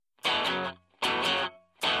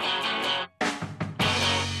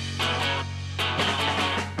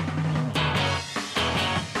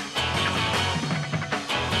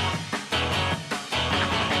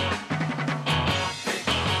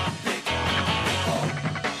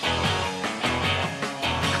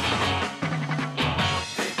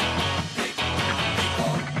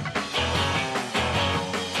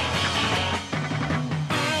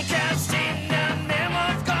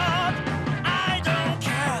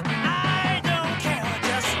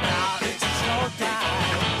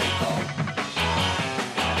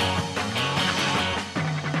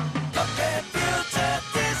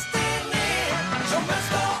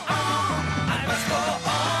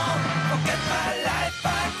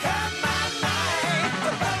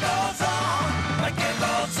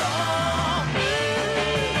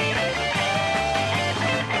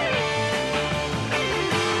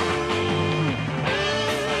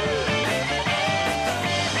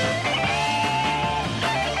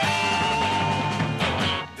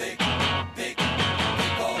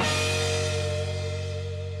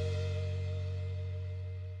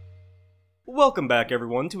Welcome back,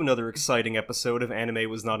 everyone, to another exciting episode of Anime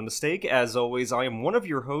Was Not a Mistake. As always, I am one of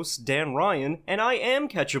your hosts, Dan Ryan, and I am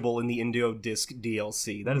catchable in the Indio Disc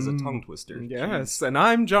DLC. That is a tongue twister. Yes, and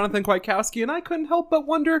I'm Jonathan Kwiatkowski, and I couldn't help but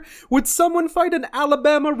wonder, would someone fight an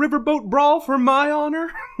Alabama riverboat brawl for my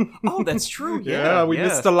honor? Oh, that's true, Yeah, we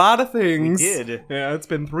missed a lot of things. We did. Yeah, it's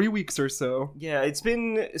been 3 weeks or so. Yeah, it's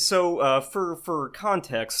been, for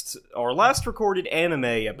context, our last recorded anime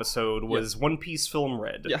episode was One Piece Film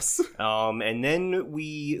Red. Yes. And then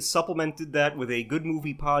we supplemented that with a good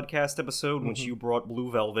movie podcast episode, which you brought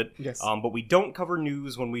Blue Velvet. Yes. But we don't cover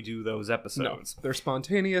news when we do those episodes. No, they're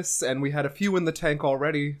spontaneous, and we had a few in the tank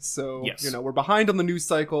already, so, Yes. we're behind on the news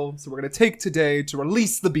cycle, so we're going to take today to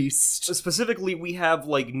release the beast. Specifically, we have,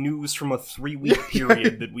 news from a 3-week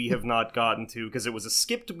period that we have not gotten to, because it was a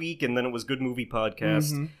skipped week, and then it was Good Movie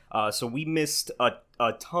Podcast. So we missed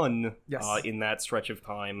a ton in that stretch of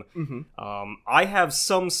time. I have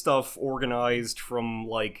some stuff organized from,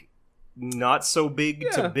 not so big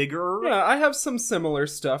to bigger. Yeah, I have some similar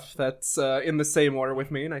stuff that's in the same order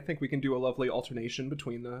with me, and I think we can do a lovely alternation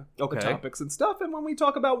between the topics and stuff, and when we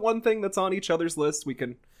talk about one thing that's on each other's list, we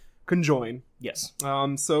can conjoin. Yes.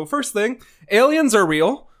 So first thing, aliens are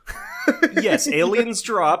real. Yes, aliens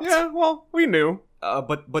dropped. Yeah, well, we knew.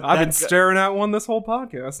 But I've been staring at one this whole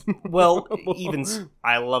podcast. Well,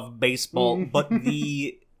 I love baseball, but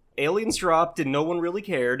the aliens dropped and no one really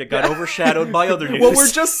cared. It got overshadowed by other news. Well, we're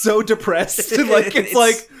just so depressed.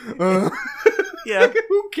 Yeah.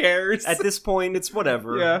 Who cares? At this point, it's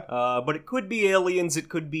whatever. Yeah. But it could be aliens, it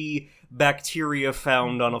could be bacteria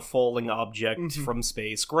found on a falling object from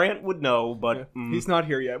space. Grant would know, but... He's not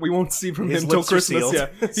here yet. We won't see from His him till lips are Christmas. sealed.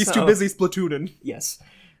 Yeah. He's too busy splatooning. Yes.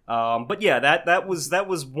 But yeah, that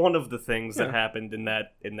was one of the things that happened in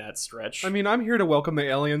that stretch. I mean, I'm here to welcome the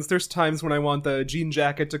aliens. There's times when I want the jean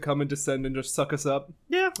jacket to come and descend and just suck us up.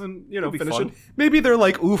 Yeah. And, It'll be finish fun. it. Maybe they're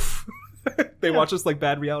like, oof. They watch us like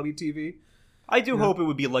bad reality TV. I do hope it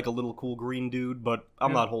would be like a little cool green dude, but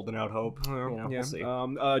I'm not holding out hope. We'll see.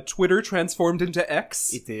 Twitter transformed into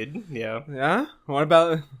X. It did, yeah. Yeah? What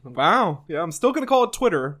about... Wow. Yeah, I'm still gonna call it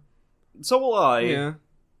Twitter. So will I. Yeah.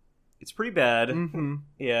 It's pretty bad. Mm-hmm.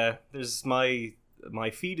 Yeah, there's my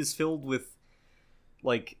feed is filled with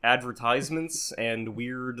advertisements and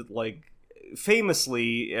weird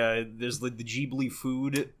famously there's the Ghibli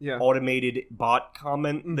food automated bot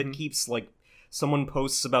comment that keeps someone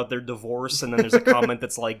posts about their divorce and then there's a comment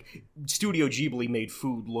that's Studio Ghibli made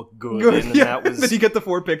food look good, and then that was then you get the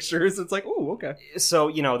 4 pictures. It's like, oh, okay. So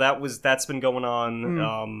that's been going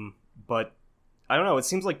on, but I don't know, it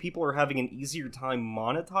seems like people are having an easier time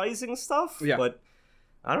monetizing stuff, but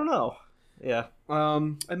I don't know. Yeah.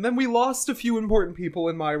 And then we lost a few important people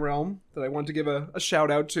in my realm that I want to give a shout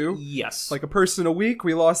out to. Yes. Like a person a week,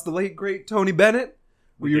 we lost the late, great Tony Bennett,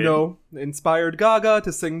 who, inspired Gaga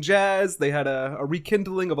to sing jazz. They had a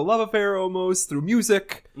rekindling of a love affair almost through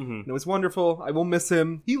music, and it was wonderful. I will miss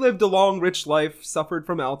him. He lived a long, rich life, suffered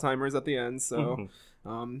from Alzheimer's at the end, so...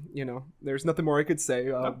 there's nothing more I could say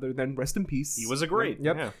other than rest in peace. He was a great.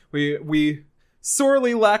 Yep. Yeah. We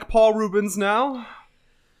sorely lack Paul Rubens now.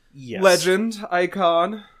 Yes. Legend,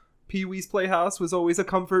 icon. Pee-wee's Playhouse was always a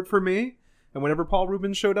comfort for me. And whenever Paul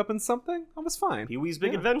Rubens showed up in something, I was fine. Pee-wee's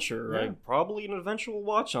Big Adventure. Yeah. Probably an eventual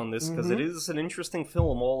watch on this, because it is an interesting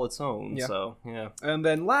film all its own. Yeah. So, yeah. And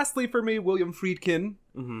then lastly for me, William Friedkin,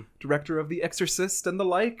 director of The Exorcist and the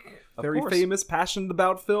like. Very famous, passionate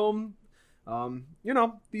about film.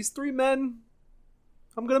 These 3 men,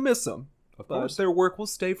 I'm gonna miss them. Of course. But their work will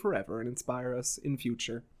stay forever and inspire us in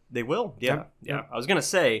future. They will, yeah. I was gonna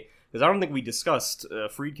say, because I don't think we discussed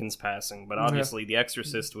Friedkin's passing, but obviously The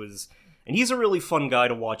Exorcist was... And he's a really fun guy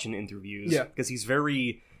to watch in interviews. Yeah. Because he's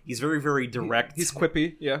very, very direct. He's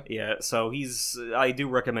quippy, yeah. Yeah, so I do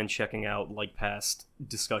recommend checking out, past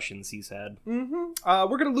discussions he's had.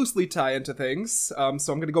 We're gonna loosely tie into things, so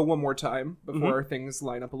I'm gonna go one more time before things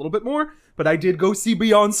line up a little bit more. But I did go see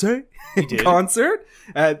Beyonce in concert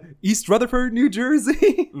at East Rutherford, New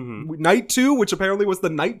Jersey. Night 2, which apparently was the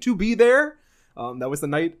night to be there. That was the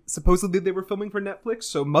night supposedly they were filming for Netflix,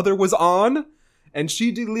 so Mother was on. And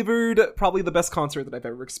she delivered probably the best concert that I've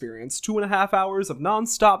ever experienced. 2.5 hours of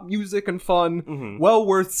nonstop music and fun. Well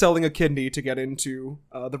worth selling a kidney to get into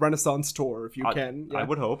the Renaissance tour if you can. Yeah. I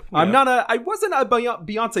would hope. Yeah. I wasn't a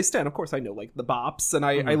Beyonce stan. Of course, I know the bops, and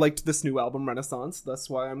I liked this new album Renaissance. That's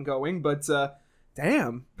why I'm going. But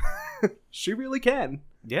damn, she really can.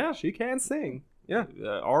 Yeah, she can sing.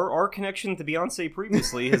 Yeah. Our connection to Beyonce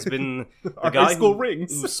previously has been the Our guy high school who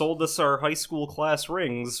rings. sold us our high school class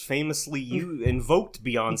rings. Famously, invoked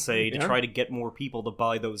Beyonce to Yeah. try to get more people to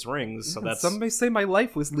buy those rings. So that's Some may say my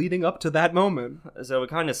life was leading up to that moment. so it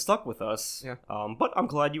kind of stuck with us. Yeah. But I'm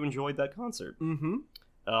glad you enjoyed that concert.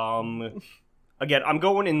 Mm-hmm. Again, I'm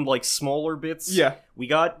going in like smaller bits. Yeah. We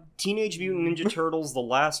got Teenage Mutant Ninja Turtles: The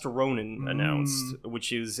Last Ronin announced,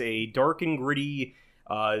 which is a dark and gritty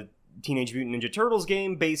Teenage Mutant Ninja Turtles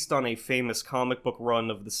game based on a famous comic book run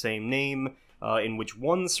of the same name, in which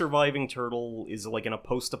one surviving turtle is like in a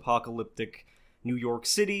post-apocalyptic New York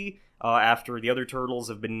City after the other turtles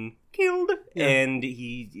have been killed, and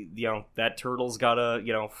that turtle's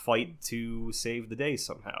gotta fight to save the day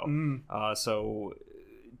somehow. So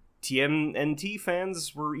TMNT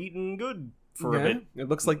fans were eating good for a bit. It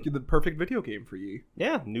looks like the perfect video game for you.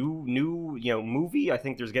 Yeah, new movie. I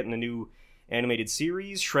think there's getting a new animated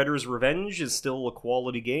series. Shredder's Revenge is still a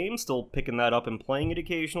quality game. Still picking that up and playing it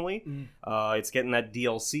occasionally. It's getting that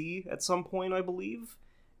DLC at some point, I believe.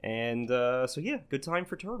 And so yeah, good time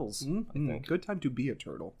for Turtles. I think. Good time to be a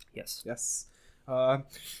turtle. Yes. Yes. How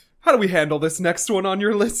do we handle this next one on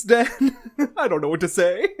your list, Dan? I don't know what to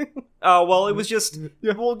say. Well, it was just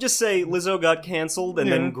we'll just say Lizzo got canceled,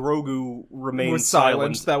 and then Grogu remained was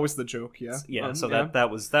silent. That was the joke. Yeah. So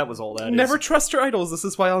that was all that. Never trust your idols. This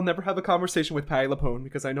is why I'll never have a conversation with Patti LuPone,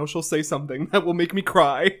 because I know she'll say something that will make me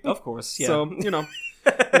cry. Of course. Yeah. So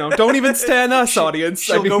don't even stand us, audience.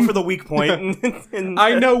 She'll go for the weak point. And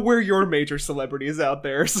I know we're your major celebrities out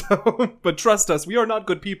there, but trust us, we are not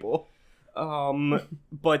good people.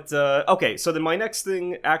 Okay, so then my next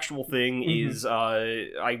actual thing is,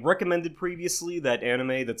 I recommended previously that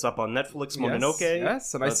anime that's up on Netflix, Mononoke.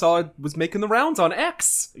 Yes, and I saw it was making the rounds on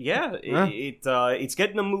X. Yeah, it's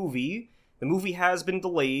getting a movie. The movie has been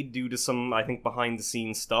delayed due to some, I think,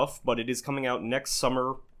 behind-the-scenes stuff, but it is coming out next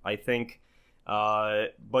summer, I think.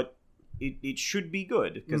 But it should be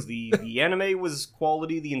good, because the anime was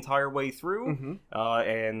quality the entire way through,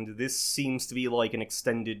 and this seems to be like an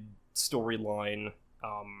extended storyline.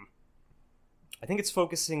 I think it's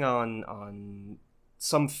focusing on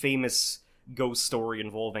some famous ghost story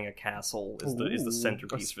involving a castle is the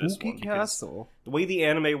centerpiece for this one. Castle. The way the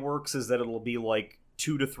anime works is that it'll be like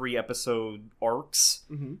 2 to 3 episode arcs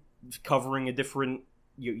covering a different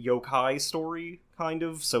yokai story, kind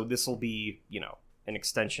of. So this will be, an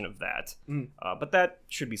extension of that. But that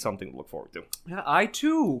should be something to look forward to. Yeah, I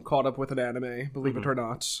too caught up with an anime, believe it or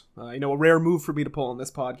not. A rare move for me to pull on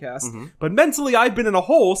this podcast. But mentally, I've been in a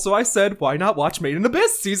hole, so I said, why not watch Made in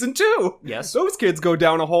Abyss Season 2? Yes. Those kids go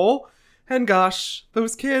down a hole. And gosh,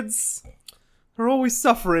 those kids are always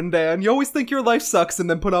suffering, Dan. You always think your life sucks, and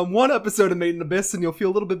then put on one episode of Made in Abyss, and you'll feel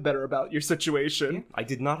a little bit better about your situation. Yeah, I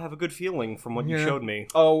did not have a good feeling from what you showed me.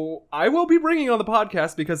 Oh, I will be bringing it on the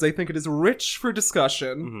podcast because I think it is rich for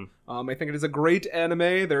discussion. I think it is a great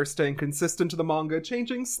anime. They're staying consistent to the manga,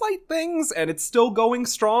 changing slight things, and it's still going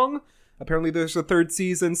strong. Apparently there's a 3rd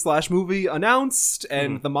season / movie announced,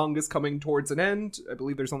 and the manga's coming towards an end. I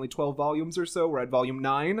believe there's only 12 volumes or so. We're at volume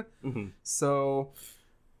 9. So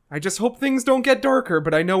I just hope things don't get darker,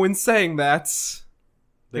 but I know in saying that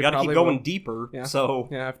they gotta keep going deeper. So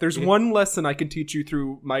if there's one lesson I can teach you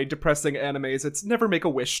through my depressing animes, it's never make a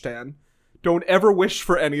wish, Dan. Don't ever wish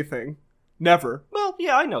for anything. Never. Well,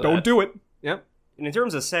 yeah, I know that. Don't do it. Yep. And in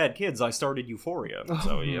terms of sad kids, I started Euphoria.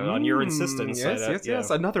 So on your insistence, yes,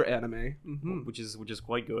 another anime, which is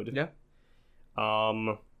quite good. Yeah.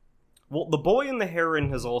 Well, The Boy and the Heron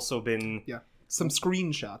has also been. Yeah. Some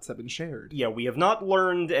screenshots have been shared. Yeah, we have not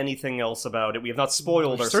learned anything else about it. We have not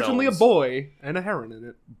spoiled ourselves. Certainly a boy and a heron in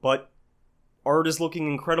it. But art is looking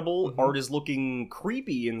incredible. Art is looking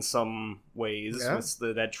creepy in some ways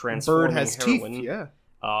with that transforming bird has heroine. teeth.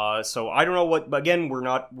 Yeah. So I don't know what. Again,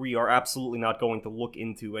 we are absolutely not going to look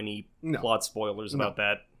into any plot spoilers about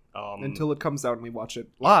that until it comes out and we watch it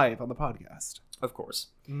live on the podcast. Of course.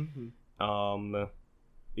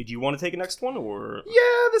 Do you want to take a next one, or?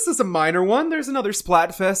 Yeah, this is a minor one. There's another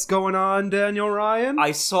Splatfest going on, Daniel Ryan.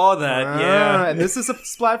 I saw that, yeah. And this is a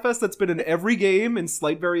Splatfest that's been in every game in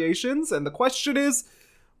slight variations, and the question is,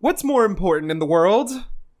 what's more important in the world?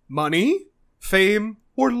 Money, fame,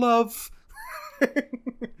 or love?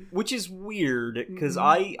 Which is weird, because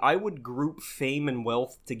I would group fame and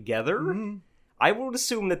wealth together. I would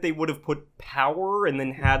assume that they would have put power and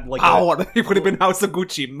then had like power. It would have been House of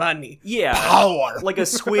Gucci money. Yeah, power. Like a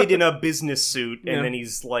squid in a business suit, and then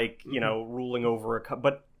he's like ruling over a.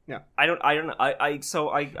 But I don't.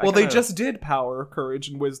 Well, they just did Power, Courage,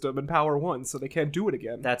 and Wisdom, and Power 1, so they can't do it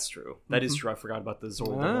again. That's true. That is true. I forgot about the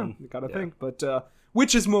Zorba one. You gotta think. But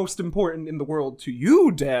which is most important in the world to you,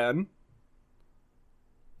 Dan?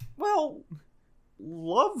 Well,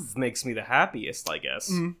 love makes me the happiest, I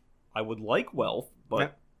guess. I would like wealth,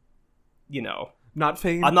 but, not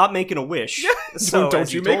fame. I'm not making a wish. So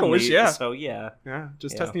don't you make a wish, yeah. So, yeah. Yeah,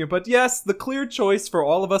 just testing it. But yes, the clear choice for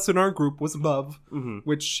all of us in our group was love,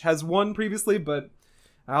 which has won previously, but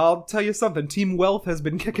I'll tell you something. Team Wealth has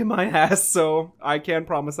been kicking my ass, so I can't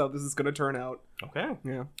promise how this is going to turn out. Okay.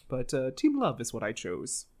 Yeah, but Team Love is what I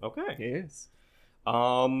chose. Okay. Yes.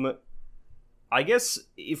 I guess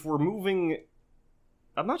if we're moving...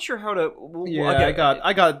 I'm not sure how to...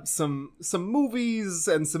 I got some movies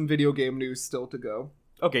and some video game news still to go.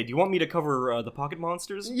 Okay, do you want me to cover the Pocket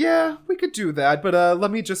Monsters? Yeah, we could do that, but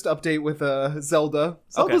let me just update with Zelda.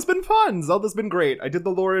 Zelda's been fun. Zelda's been great. I did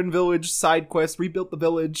the Lauren Village side quest, rebuilt the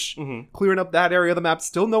village, clearing up that area of the map.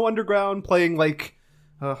 Still no underground, playing like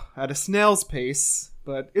at a snail's pace,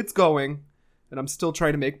 but it's going. And I'm still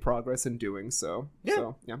trying to make progress in doing so. Yeah,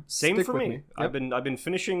 so, yeah. Same Stick for with me. Yep. I've been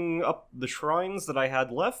finishing up the shrines that I had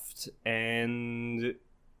left and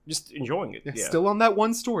just enjoying it. Yeah. Still on that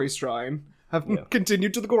one story shrine. Haven't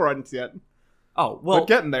continued to the Gorons yet. Oh well, but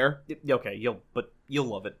getting there. Okay, you'll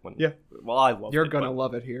love it when. Yeah. Well, I love it. You're gonna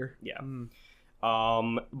love it here. Yeah.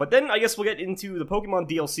 But then I guess we'll get into the Pokemon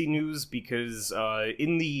DLC news because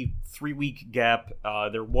in the 3-week gap,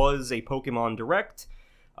 there was a Pokemon Direct.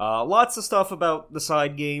 Lots of stuff about the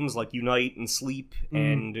side games like Unite and Sleep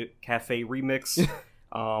and Cafe Remix.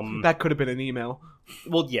 That could have been an email.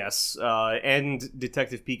 Well, yes, and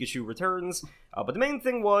Detective Pikachu Returns. But the main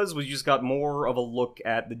thing was we just got more of a look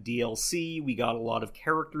at the DLC. We got a lot of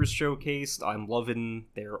characters showcased. I'm loving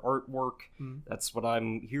their artwork. That's what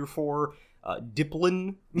I'm here for.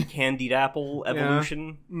 Dipplin, the Candied Apple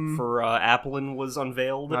evolution for Applin was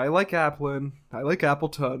unveiled. I like Applin. I like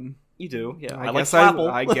Appleton. You do, yeah. I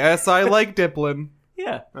guess I like Dipplin.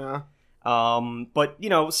 Yeah. But,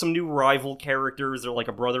 some new rival characters. They're like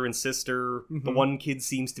a brother and sister. The one kid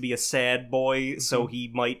seems to be a sad boy, so he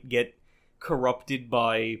might get corrupted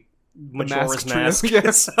by Majora's Mask.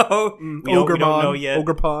 So, we don't know yet.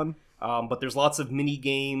 Ogrepon. But there's lots of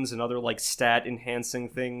mini-games and other, like, stat-enhancing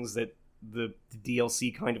things that the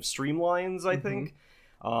DLC kind of streamlines, I think.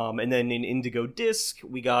 And then in Indigo Disc,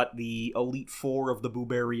 we got the Elite Four of the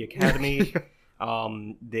Booberry Academy.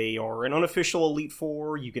 They are an unofficial Elite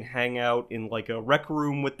Four. You can hang out in like a rec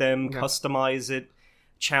room with them, customize it,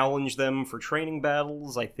 challenge them for training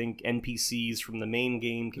battles. I think NPCs from the main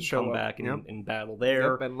game can come back and battle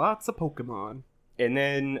there. Yep, and lots of Pokemon. And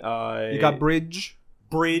then you got Bridge,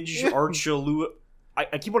 Archalu.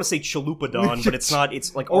 I keep wanting to say Chalupadon, but it's not.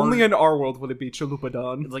 It's like only in our world would it be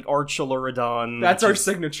Chalupadon. It's like Archalurodon. That's our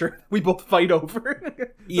signature. We both fight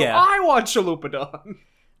over. Yeah, so I want Chalupadon.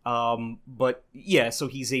 But yeah, so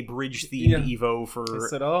he's a bridge-themed Evo for... I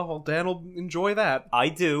said, Dan will enjoy that. I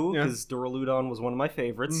do, because Duraludon was one of my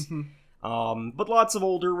favorites. But lots of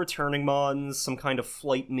older returning mons, some kind of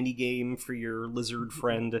flight minigame for your lizard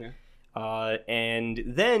friend. And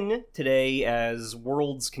then, today, as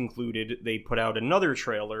Worlds concluded, they put out another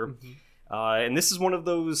trailer. And this is one of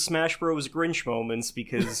those Smash Bros. Grinch moments,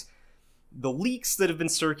 because... the leaks that have been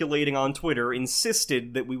circulating on Twitter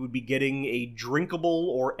insisted that we would be getting a drinkable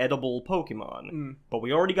or edible Pokemon. But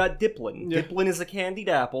we already got Dipplin. Dipplin is a candied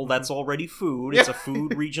apple. That's already food. It's a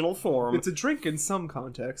food regional form. It's a drink in some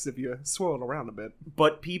contexts if you swirl it around a bit.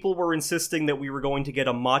 But people were insisting that we were going to get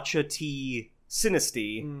a matcha tea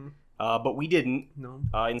Sinistea. But we didn't. No.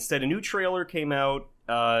 Instead, a new trailer came out.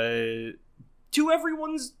 To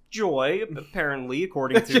everyone's joy, apparently,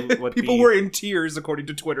 according to what people were in tears, according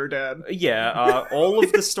to Twitter, Dad. Yeah, all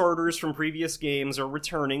of the starters from previous games are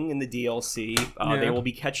returning in the DLC. They will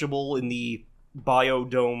be catchable in the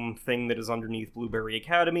Biodome thing that is underneath Blueberry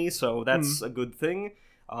Academy, so that's a good thing.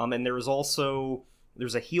 And there's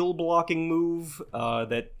a heal blocking move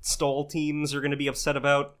that stall teams are going to be upset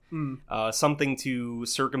about. Something to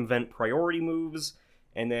circumvent priority moves.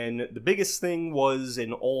 And then the biggest thing was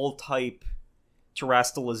an all-type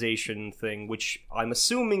terastallization thing, which I'm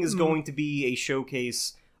assuming is going to be a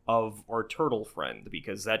showcase of our turtle friend,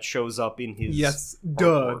 because that shows up in his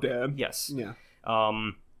artwork. Dad. Yes. Yeah.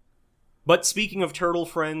 But speaking of turtle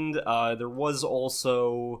friend, there was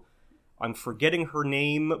also, I'm forgetting her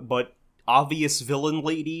name, but obvious villain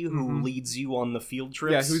lady who leads you on the field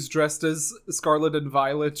trips. Yeah, who's dressed as Scarlet and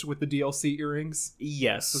Violet with the DLC earrings.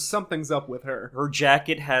 Yes. So something's up with her. Her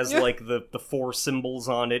jacket has like the 4 symbols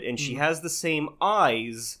on it, and she has the same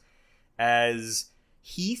eyes as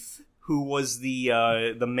Heath, who was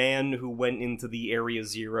the man who went into the Area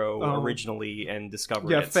Zero originally and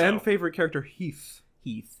discovered it. Yeah, favorite character Heath.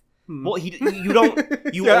 Well, you don't.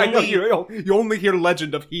 You you only hear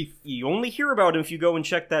Legend of Heath. You only hear about him if you go and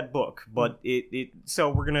check that book. But so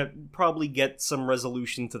we're gonna probably get some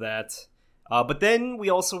resolution to that. But then we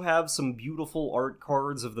also have some beautiful art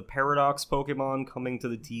cards of the Paradox Pokemon coming to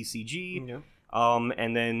the TCG. Yeah.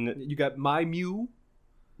 And then you got My Mew.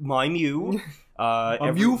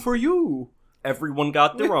 A Mew for you. Everyone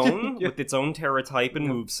got their own with its own Terra-type and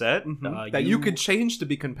moveset. Mm-hmm. That you could change to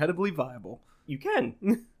be competitively viable. You can.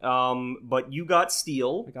 But you got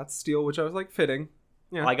Steel. I got Steel, which I was like fitting.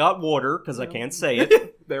 Yeah. I got Water, because I can't say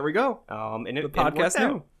it. There we go. And the podcast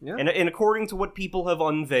knew. Yeah. And according to what people have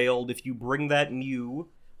unveiled, if you bring that Mew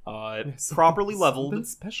properly leveled, something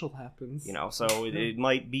special happens. So it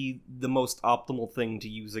might be the most optimal thing to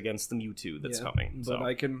use against the Mewtwo that's coming. But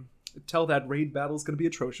I can tell that raid battle's going to be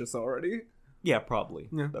atrocious already. Yeah, probably.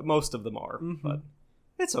 Yeah. Most of them are, but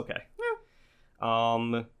it's okay.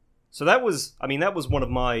 Yeah. So that was one of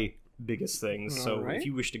my biggest things. So right. If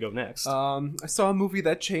you wish to go next. I saw a movie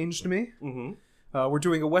that changed me. Mm-hmm. We're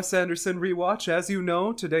doing a Wes Anderson rewatch. As you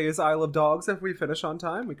know, today is Isle of Dogs. If we finish on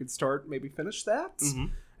time, we could finish that. Mm-hmm.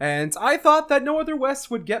 And I thought that no other Wes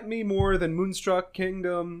would get me more than Moonrise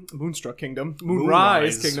Kingdom,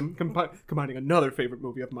 combining another favorite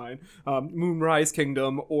movie of mine, Moonrise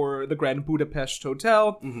Kingdom or The Grand Budapest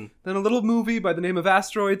Hotel. Mm-hmm. Then a little movie by the name of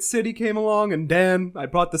Asteroid City came along, and Dan, I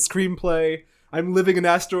brought the screenplay. I'm living in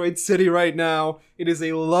Asteroid City right now. It is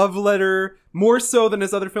a love letter, more so than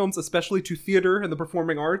his other films, especially to theater and the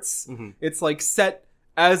performing arts. Mm-hmm. It's like set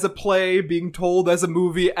as a play, being told as a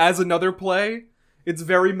movie, as another play. It's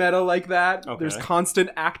very meta like that. Okay. There's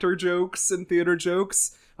constant actor jokes and theater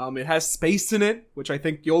jokes. It has space in it, which I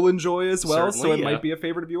think you'll enjoy as well. Certainly, so it might be a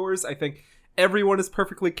favorite of yours. I think everyone is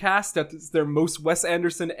perfectly cast. That's their most Wes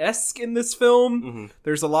Anderson-esque in this film. Mm-hmm.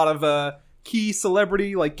 There's a lot of key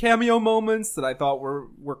celebrity like cameo moments that I thought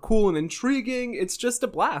were cool and intriguing. It's just a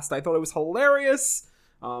blast. I thought it was hilarious.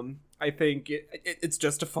 I think it's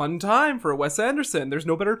just a fun time for a Wes Anderson. There's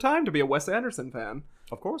no better time to be a Wes Anderson fan.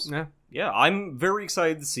 Of course. Yeah, I'm very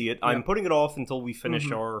excited to see it. Yeah. I'm putting it off until we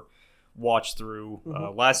finish our watch through.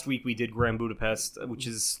 Last week we did Grand Budapest, which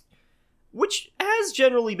has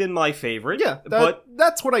generally been my favorite. Yeah, but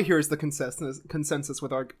that's what I hear is the consensus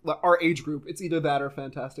with our age group. It's either that or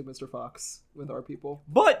Fantastic Mr. Fox with our people.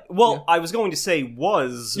 But, I was going to say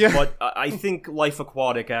but I think Life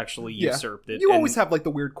Aquatic actually usurped it. You always have, like,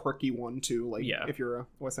 the weird quirky one, too. Like, yeah. If you're a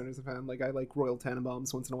Wes Anderson fan. Like, I like Royal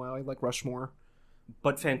Tenenbaums once in a while. I like Rushmore.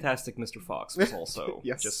 But Fantastic Mr. Fox was also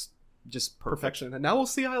yes. just perfection. And now we'll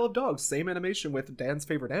see Isle of Dogs. Same animation with Dan's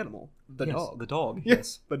favorite animal, the dog. The dog,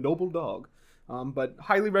 yes. The noble dog. But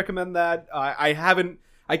highly recommend that.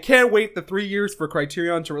 I can't wait the 3 years for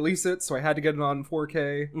Criterion to release it, so I had to get it on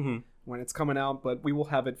 4K when it's coming out, but we will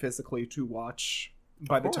have it physically to watch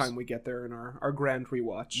by the time we get there in our grand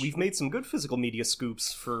rewatch. We've made some good physical media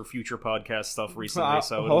scoops for future podcast stuff recently,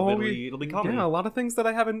 so it'll be coming. Yeah, a lot of things that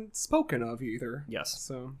I haven't spoken of either. Yes.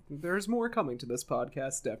 So there's more coming to this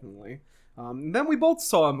podcast, definitely. Then we both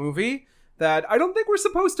saw a movie that I don't think we're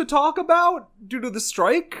supposed to talk about due to the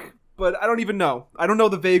strike, but I don't even know. I don't know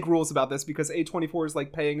the vague rules about this because A24 is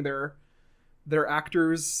like paying their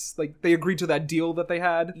actors, like they agreed to that deal that they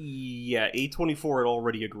had. Yeah, A24 had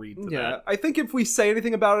already agreed to that. I think if we say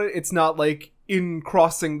anything about it, it's not like in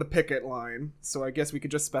crossing the picket line. So I guess we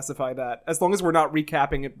could just specify that. As long as we're not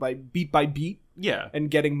recapping it by beat. Yeah. And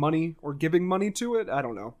getting money or giving money to it. I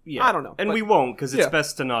don't know. Yeah. I don't know. And we won't, because it's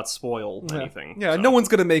best to not spoil anything. Yeah, so. No one's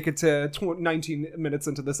going to make it to 19 minutes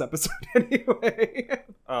into this episode anyway.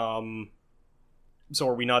 So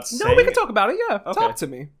are we not saying... No, we can talk about it, yeah. Okay. Talk to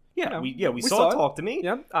me. Yeah, we saw Talk to Me.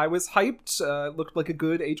 Yeah, I was hyped. Looked like a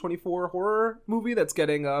good A24 horror movie that's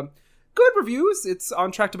getting good reviews. It's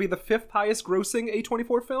on track to be the 5th highest grossing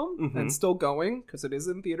A24 film, and still going, because it is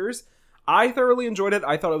in theaters. I thoroughly enjoyed it.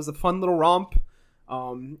 I thought it was a fun little romp.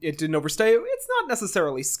 It didn't overstay. It's not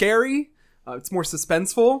necessarily scary. It's more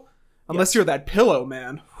suspenseful. Unless you're that pillow,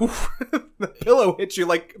 man. The pillow hits you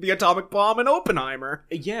like the atomic bomb in Oppenheimer.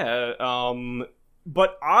 Yeah,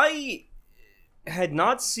 but I had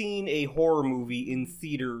not seen a horror movie in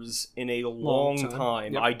theaters in a long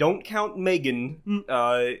time. Yep. I don't count Megan.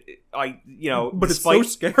 But it's so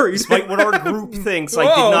scary. Despite what our group thinks, I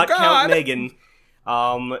did not count Megan.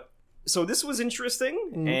 So this was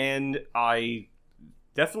interesting, and I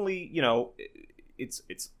definitely,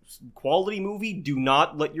 it's quality movie. Do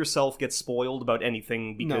not let yourself get spoiled about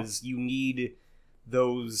anything, because you need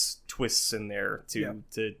those twists in there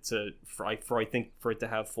for it to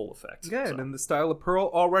have full effect. Yeah, and in the style of Pearl,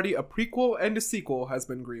 already a prequel and a sequel has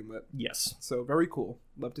been greenlit. Yes. So very cool.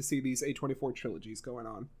 Love to see these A24 trilogies going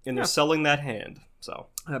on. And they're selling that hand, so.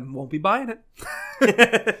 I won't be buying it.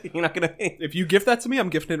 You're not gonna... If you gift that to me, I'm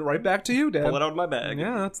gifting it right back to you, Dad. Pull it out of my bag.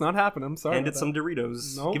 Yeah, that's not happening. I'm sorry. Hand it some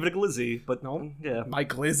Doritos. Nope. Give it a glizzy, but no. Yeah. My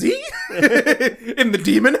glizzy? In the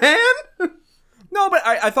demon hand? No, but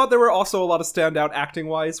I thought there were also a lot of standout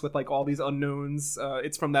acting-wise with, like, all these unknowns.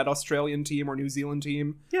 It's from that Australian team or New Zealand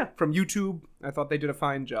team. Yeah. From YouTube. I thought they did a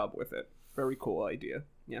fine job with it. Very cool idea.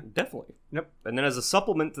 Yeah. Definitely. Yep. And then as a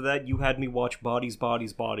supplement to that, you had me watch Bodies,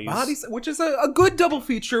 which is a good double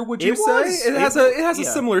feature, would you say? It has a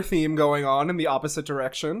similar theme going on in the opposite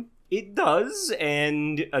direction. It does,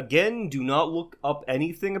 and again, do not look up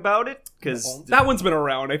anything about it, because... That one's been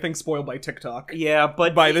around, I think spoiled by TikTok. Yeah,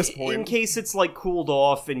 but by this point. In case it's, like, cooled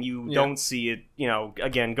off and you don't see it,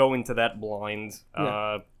 again, go into that blind.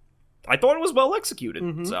 Yeah. I thought it was well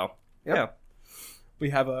executed, so, yeah.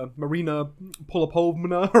 We have a Marina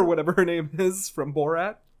Polipovna, or whatever her name is, from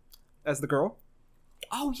Borat, as the girl.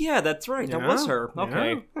 Oh, yeah, that's right. That was her.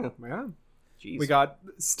 Okay. Yeah. Jeez. We got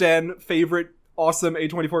Stan favorite... awesome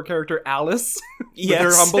A24 character Alice with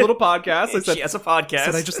her humble little podcast. She has a podcast. I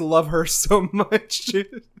said I just love her so much.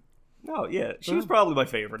 Oh yeah, she was probably my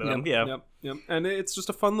favorite of them. Yep. And it's just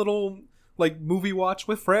a fun little like movie watch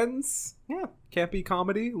with friends. Yeah, campy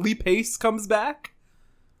comedy. Lee Pace comes back.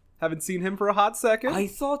 Haven't seen him for a hot second. I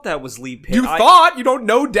thought that was Lee Pace. You thought? You don't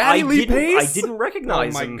know Daddy Lee Pace? I didn't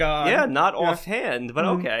recognize him. Oh my god. Yeah, not offhand, but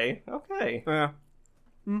okay. Yeah.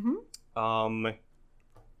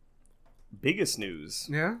 Biggest news.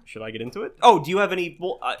 Yeah. Should I get into it? Oh, do you have any?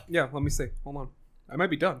 Well, yeah. Let me see. Hold on. I might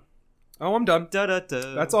be done. Oh, I'm done.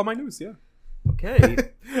 Da-da-da. That's all my news. Yeah. Okay.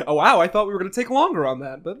 Oh wow! I thought we were gonna take longer on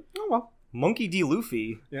that, but oh well. Monkey D.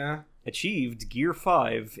 Luffy. Yeah. Achieved Gear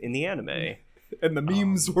 5 in the anime. And the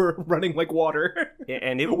memes were running like water.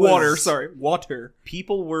 And it was... Water.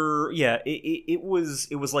 People were... Yeah, it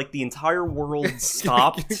was like the entire world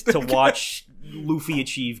stopped to watch Luffy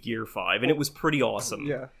achieve Gear 5, and it was pretty awesome.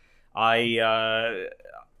 Yeah. I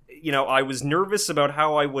was nervous about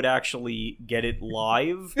how I would actually get it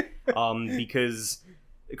live, because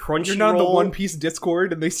Crunchyroll... You're not in the One Piece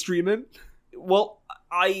Discord and they stream it? Well,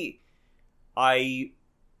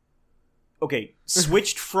 okay,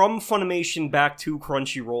 switched from Funimation back to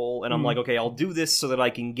Crunchyroll, and I'm like, okay, I'll do this so that I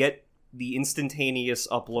can get the instantaneous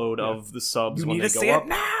upload of the subs when they go up.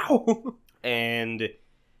 Now! And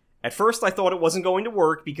at first I thought it wasn't going to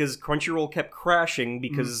work because Crunchyroll kept crashing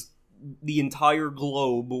because the entire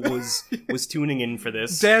globe was tuning in for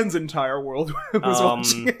this. Dan's entire world was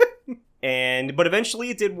watching it. But eventually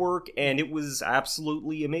it did work, and it was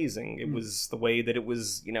absolutely amazing. It was the way that it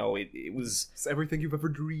was, it was... It's everything you've ever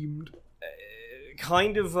dreamed.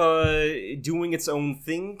 Kind of doing its own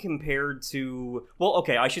thing compared to... Well,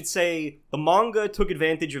 okay, I should say the manga took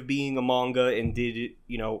advantage of being a manga and did,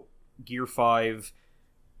 Gear 5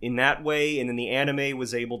 in that way, and then the anime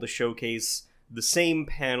was able to showcase the same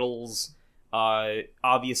panels,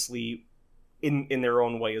 obviously... In their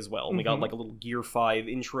own way as well. And we got like a little Gear 5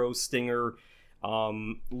 intro stinger.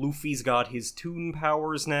 Luffy's got his toon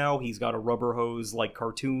powers now. He's got a rubber hose like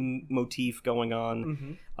cartoon motif going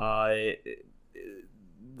on.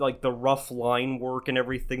 Like the rough line work and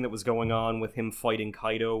everything that was going on with him fighting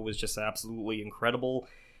Kaido was just absolutely incredible.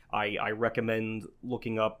 I recommend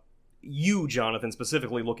looking up, you, Jonathan,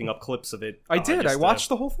 specifically looking up clips of it. I did. I watched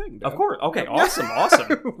the whole thing, Dad. Of course. Okay, awesome.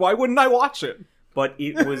 Why wouldn't I watch it? But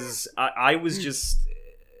it was, I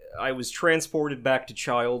was transported back to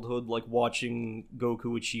childhood, like watching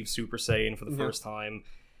Goku achieve Super Saiyan for the first time.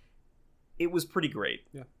 It was pretty great.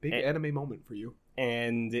 Yeah, big anime moment for you.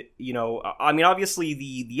 And, obviously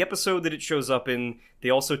the episode that it shows up in, they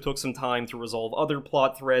also took some time to resolve other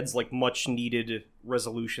plot threads, like much needed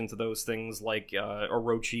resolution to those things, like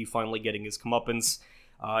Orochi finally getting his comeuppance,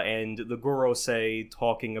 and the Gorosei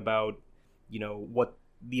talking about, what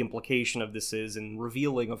the implication of this is, and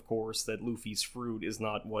revealing, of course, that Luffy's fruit is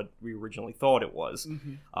not what we originally thought it was.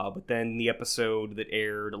 But then the episode that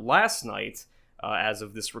aired last night, as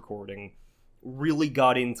of this recording, really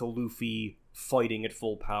got into Luffy fighting at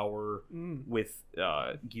full power with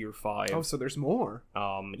Gear 5. Oh, so there's more.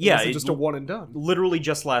 Yeah. It's just a one and done. Literally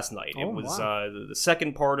just last night. It was the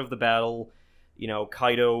second part of the battle.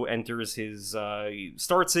 Kaido enters his...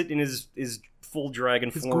 starts it in his full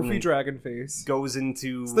dragon his form. His goofy dragon face. Goes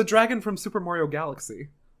into... It's the dragon from Super Mario Galaxy.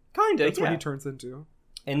 Kinda, That's what he turns into.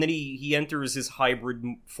 And then he enters his hybrid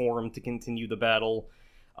form to continue the battle.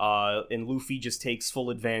 And Luffy just takes full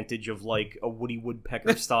advantage of, like, a Woody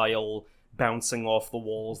Woodpecker-style bouncing off the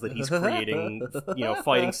walls that he's creating,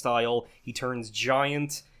 fighting style. He turns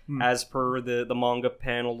giant as per the manga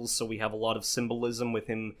panels, so we have a lot of symbolism with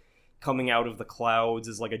him coming out of the clouds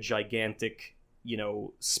as like a gigantic,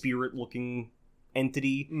 spirit-looking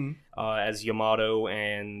entity, as Yamato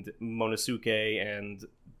and Monosuke and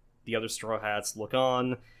the other Straw Hats look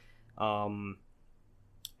on.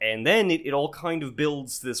 And then it all kind of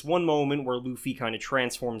builds this one moment where Luffy kind of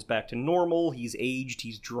transforms back to normal. He's aged,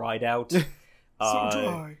 he's dried out. So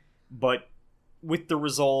dry. But with the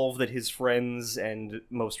resolve that his friends and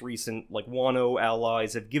most recent, Wano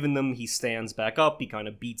allies have given them, he stands back up, he kind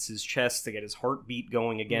of beats his chest to get his heartbeat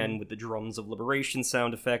going again with the Drums of Liberation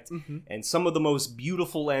sound effect, and some of the most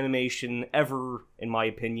beautiful animation ever, in my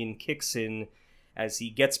opinion, kicks in as he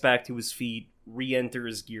gets back to his feet,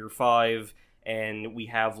 re-enters Gear 5, and we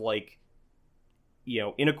have,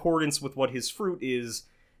 in accordance with what his fruit is,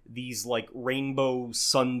 these, rainbow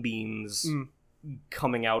sunbeams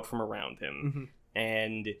coming out from around him.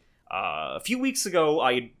 And a few weeks ago,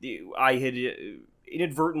 I had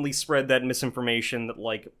inadvertently spread that misinformation that,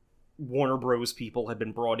 Warner Bros. People had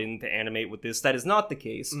been brought in to animate with this. That is not the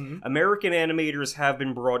case. American animators have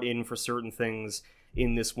been brought in for certain things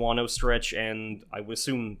in this Wano stretch, and I would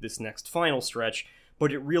assume this next final stretch,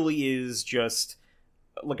 but it really is just,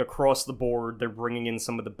 across the board, they're bringing in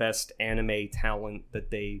some of the best anime talent that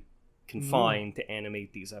they can find to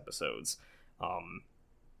animate these episodes.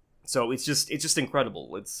 So it's just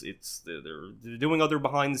incredible. They're doing other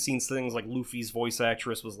behind the scenes things, like Luffy's voice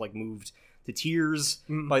actress was moved to tears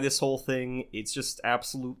by this whole thing. It's just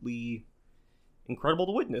absolutely incredible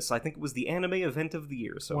to witness. I think it was the anime event of the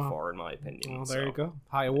year so far, in my opinion. Well, there you go.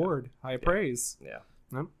 High award, high praise. Yeah.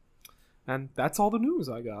 Yep. And that's all the news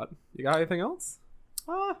I got. You got anything else?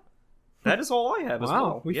 That is all I have as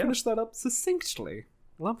well. We finished that up succinctly.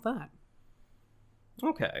 Love that.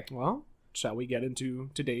 Okay. Well, shall we get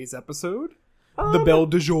into today's episode? The Belle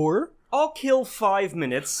du Jour. I'll kill 5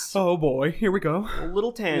 minutes. Oh boy, here we go. A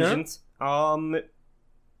little tangent. Yeah.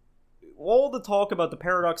 All the talk about the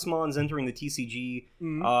Paradox Mons entering the TCG,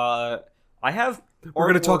 I have... We're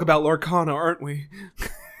going to talk about Lorcana, aren't we?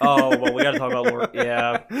 Oh, well, we gotta talk about Lord.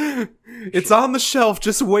 Yeah. It's on the shelf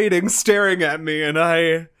just waiting, staring at me, and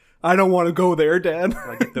I don't want to go there, Dad.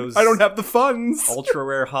 I get those I don't have the funds. Ultra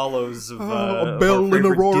rare hollows of Belle and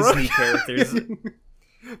Aurora. Disney characters.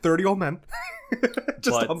 30 old men.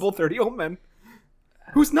 Just humble 30 old men.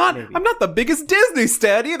 Who's not... Maybe. I'm not the biggest Disney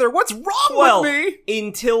stan either. What's wrong with me?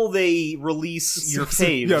 Until they release your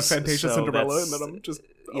faves. Yeah, Fantasia, Cinderella, and then I'm just...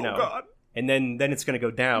 God. And then it's going to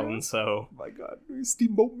go down, so... Oh my god,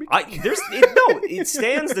 Steamboat Mickey. It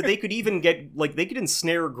stands that they could even get, they could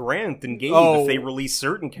ensnare Grant and Gabe if they release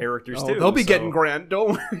certain characters, too. They'll be getting Grant,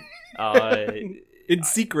 don't worry. In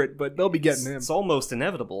secret, but they'll be getting him. It's almost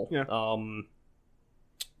inevitable. Yeah.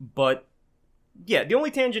 But, yeah, the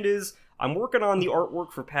only tangent is, I'm working on the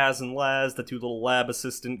artwork for Paz and Laz, the two little lab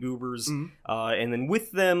assistant goobers, and then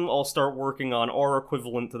with them, I'll start working on our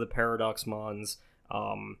equivalent to the Paradox Mons.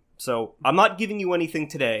 So, I'm not giving you anything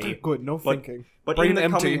today. Good, no thinking. But in the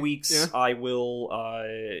coming weeks, I will,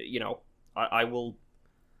 I will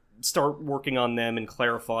start working on them and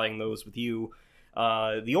clarifying those with you.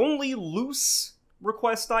 The only loose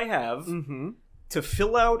request I have to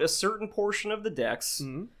fill out a certain portion of the decks,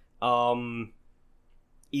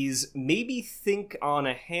 is maybe think on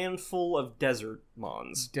a handful of desert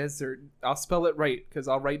mons. Desert. I'll spell it right, because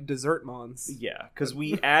I'll write desert mons. Yeah, because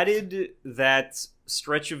we added that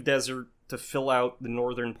stretch of desert to fill out the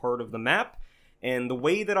northern part of the map, and the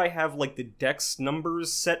way that I have, the dex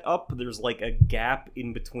numbers set up, there's, a gap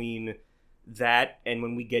in between that and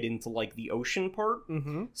when we get into, the ocean part.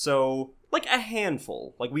 So, a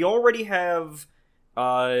handful. We already have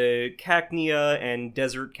Cacnea and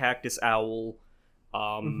Desert Cactus Owl.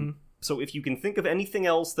 So if you can think of anything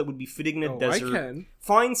else that would be fitting in a desert,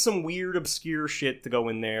 find some weird, obscure shit to go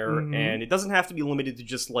in there, and it doesn't have to be limited to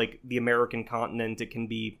just, the American continent. It can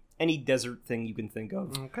be any desert thing you can think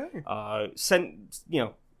of. Okay.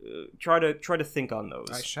 Try to think on those.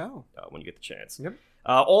 I shall. When you get the chance. Yep.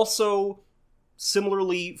 Also,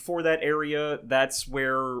 similarly, for that area, that's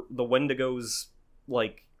where the Wendigo's,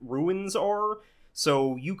 ruins are,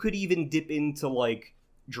 so you could even dip into,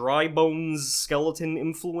 Dry Bones skeleton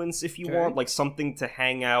influence if you want, something to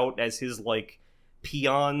hang out as his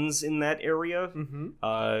peons in that area.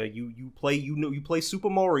 You play Super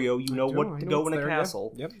Mario, you know what to go in a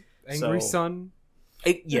castle. Yep. Angry Sun.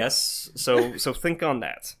 Yes. So think on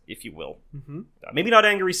that, if you will. Maybe not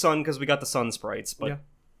Angry Sun because we got the Sun sprites, but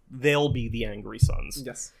they'll be the Angry Suns.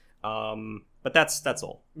 Yes. But that's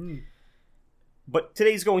all. But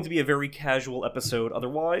today's going to be a very casual episode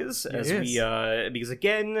otherwise, because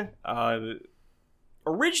again,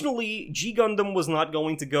 originally, G Gundam was not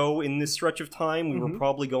going to go in this stretch of time. We were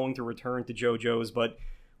probably going to return to JoJo's, but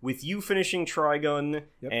with you finishing Trigun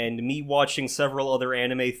and me watching several other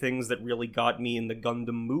anime things that really got me in the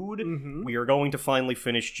Gundam mood, we are going to finally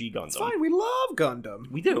finish G Gundam. It's fine, we love Gundam.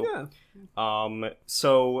 We do. Yeah.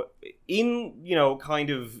 So in, kind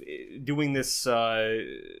of doing this,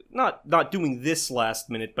 not doing this last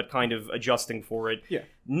minute, but kind of adjusting for it,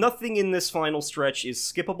 nothing in this final stretch is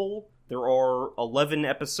skippable. There are 11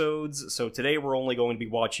 episodes, so today we're only going to be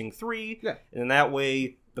watching 3, and that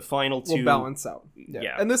way the final 2 will balance out.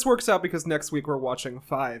 Yeah. And this works out because next week we're watching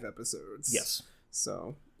 5 episodes. Yes.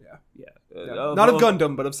 So, not of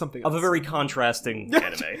Gundam, but of something else. Of a very contrasting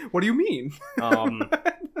anime. What do you mean?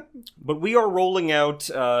 But we are rolling out,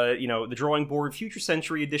 the Drawing Board Future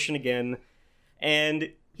Century edition again,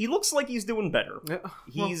 and he looks like he's doing better. Yeah.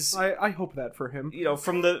 I hope that for him.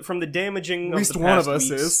 From the damaging at least of the one past of us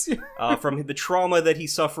weeks, is. from the trauma that he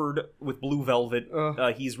suffered with Blue Velvet,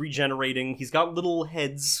 he's regenerating. He's got little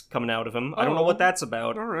heads coming out of him. I don't know what that's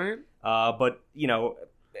about. All right. But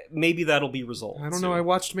maybe that'll be resolved. I don't know. I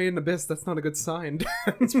watched Made in Abyss. That's not a good sign.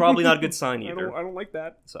 It's probably not a good sign either. I don't like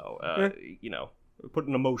that. So put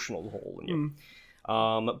an emotional hole in you.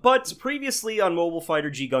 But previously on Mobile Fighter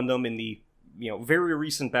G Gundam in the very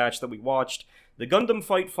recent batch that we watched, the Gundam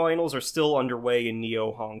Fight Finals are still underway in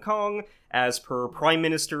Neo, Hong Kong. As per Prime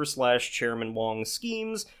Minister / Chairman Wong's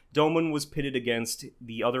schemes, Domon was pitted against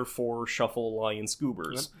the other 4 Shuffle Alliance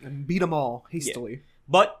goobers. And beat them all, hastily. Yeah.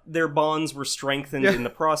 But their bonds were strengthened in the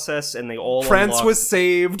process, and they all France was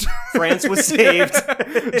saved. France was saved.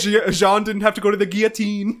 Jean didn't have to go to the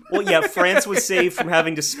guillotine. Well, yeah, France was saved from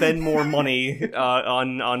having to spend more money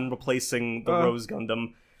on replacing the Rose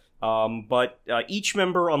Gundam. But each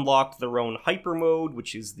member unlocked their own hyper mode,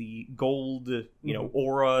 which is the gold,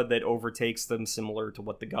 aura that overtakes them, similar to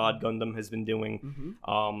what the God Gundam has been doing.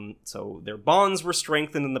 So their bonds were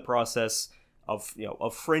strengthened in the process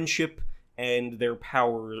of friendship, and their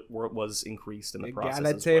power was increased in the process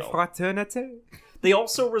as well. Fraternité. They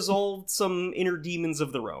also resolved some inner demons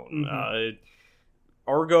of their own.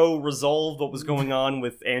 Argo resolved what was going on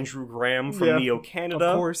with Andrew Graham from Neo Canada.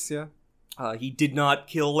 Of course, yeah. He did not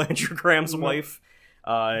kill Andrew Graham's wife,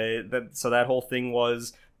 so that whole thing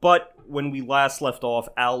was... But when we last left off,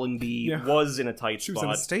 Allenby was in a tight spot. She was in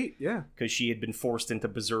a state, because she had been forced into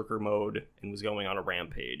Berserker mode and was going on a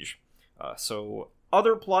rampage. So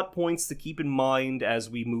other plot points to keep in mind as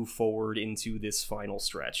we move forward into this final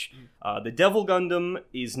stretch. The Devil Gundam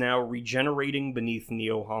is now regenerating beneath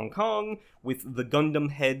Neo Hong Kong, with the Gundam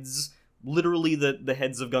heads... literally the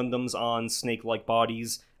heads of Gundams on snake-like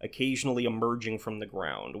bodies occasionally emerging from the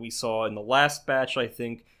ground. We saw in the last batch, I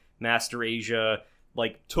think, Master Asia,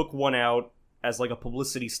 took one out as, a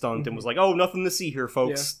publicity stunt and was like, oh, nothing to see here,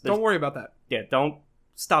 folks. Yeah. Don't worry about that. Yeah, don't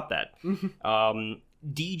stop that.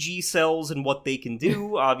 DG cells and what they can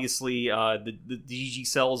do. Obviously, the DG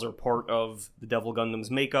cells are part of the Devil Gundam's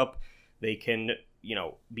makeup. They can...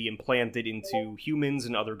 be implanted into humans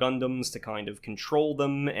and other Gundams to kind of control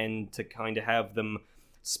them and to kind of have them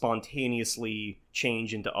spontaneously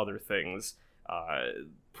change into other things.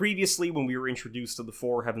 Previously, when we were introduced to the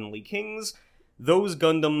 4 Heavenly Kings, those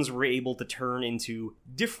Gundams were able to turn into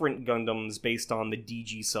different Gundams based on the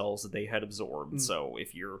DG cells that they had absorbed. So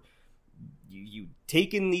if you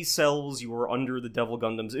take in these cells, you are under the Devil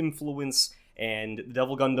Gundam's influence, and the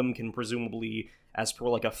Devil Gundam can presumably... as per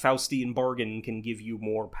a Faustian bargain, can give you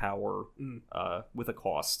more power with a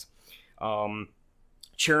cost.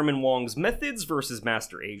 Chairman Wong's methods versus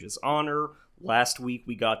Master Asia's honor. Last week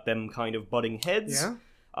we got them kind of butting heads.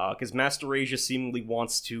 Because Master Asia seemingly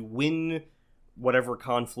wants to win whatever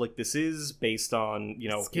conflict this is based on,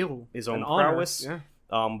 skill, his own prowess.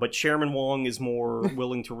 But Chairman Wong is more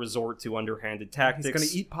willing to resort to underhanded tactics. He's going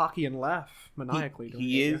to eat Pocky and laugh maniacally.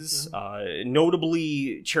 He is.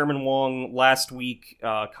 Notably, Chairman Wong last week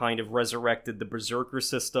kind of resurrected the Berserker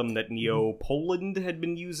system that Neo Poland had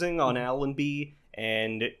been using on Allenby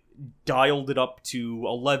and dialed it up to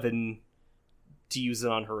 11 to use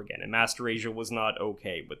it on her again. And Master Asia was not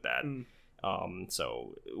okay with that.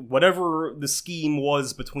 So whatever the scheme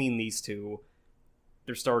was between these two,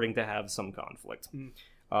 they're starting to have some conflict.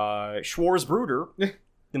 Schwarzbruder,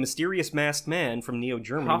 the mysterious masked man from Neo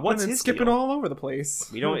Germany, hopping what's and his skipping deal? all over the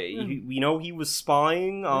place. We know he was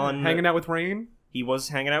spying on... hanging out with Rain. He was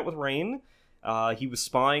hanging out with Rain. He was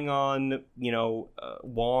spying on,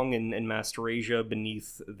 Wong and Master Asia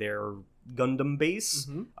beneath their Gundam base.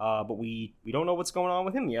 But we don't know what's going on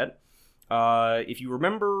with him yet. If you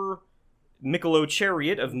remember... Miccolo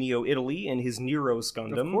Chariot of Neo Italy and his Neros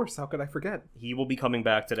Gundam. Of course, how could I forget? He will be coming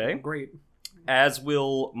back today. Great. As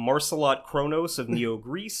will Marcelot Kronos of Neo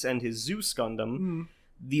Greece and his Zeus Gundam.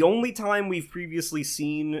 The only time we've previously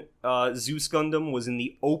seen Zeus Gundam was in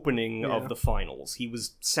the opening of the finals. He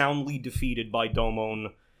was soundly defeated by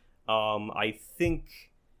Domon. I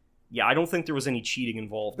don't think there was any cheating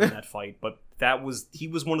involved in that fight, but he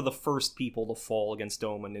was one of the first people to fall against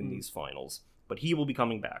Domon in these finals. But he will be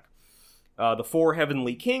coming back. The 4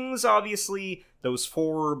 Heavenly Kings, obviously, those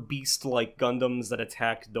 4 beast-like Gundams that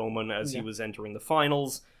attacked Domon as he was entering the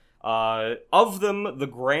finals. Of them, the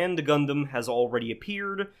Grand Gundam has already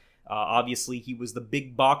appeared. Obviously, he was the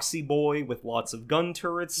big boxy boy with lots of gun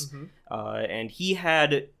turrets. And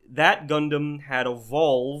that Gundam had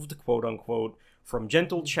evolved, quote-unquote, from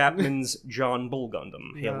Gentle Chapman's John Bull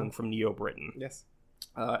Gundam, hailing from Neo Britain. Yes.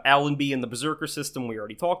 Allenby and the Berserker system we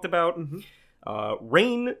already talked about.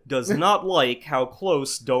 Rain does not like how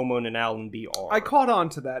close Domon and Allenby are. I caught on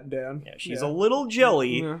to that, Dan. Yeah, she's a little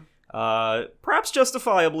jelly. Perhaps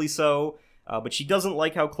justifiably so, but she doesn't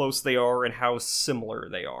like how close they are and how similar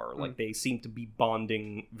they are. Like, they seem to be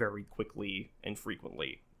bonding very quickly and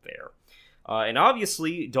frequently there. And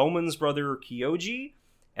obviously, Domon's brother Kyoji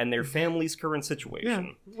and their family's current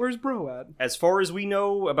situation. Yeah, where's bro at? As far as we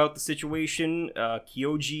know about the situation,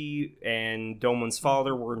 Kyoji and Domon's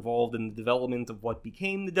father were involved in the development of what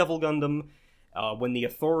became the Devil Gundam. When the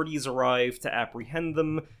authorities arrived to apprehend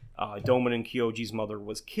them, Domon and Kyoji's mother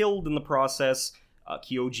was killed in the process.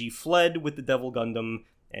 Kyoji fled with the Devil Gundam,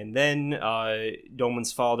 and then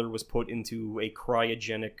Domon's father was put into a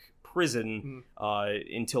cryogenic prison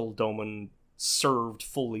until Domon served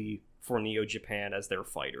fully for Neo Japan as their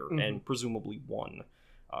fighter, and presumably won.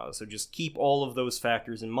 So just keep all of those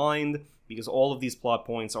factors in mind, because all of these plot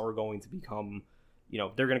points are going to become,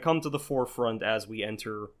 they're going to come to the forefront as we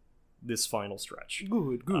enter this final stretch.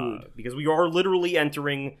 Good. Because we are literally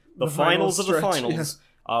entering the finals of the finals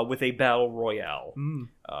with a battle royale.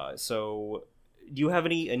 So, do you have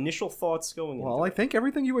any initial thoughts going into Well, I think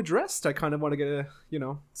everything you addressed, I kind of want to get,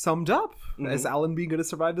 summed up. Is Allenby going to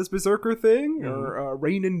survive this Berserker thing? Or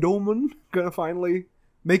Rain and Domon going to finally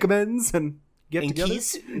make amends and get together?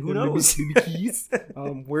 Who knows?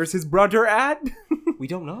 Where's his brother at? We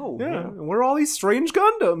don't know. Yeah. And where are all these strange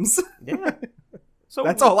Gundams? Yeah. So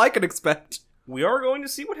that's all I can expect. We are going to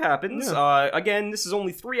see what happens. Yeah. Again, this is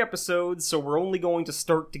only 3 episodes, so we're only going to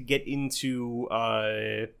start to get into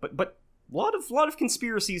but a lot of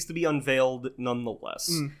conspiracies to be unveiled nonetheless.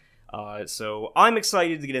 So I'm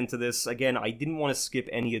excited to get into this. Again, I didn't want to skip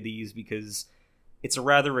any of these because it's a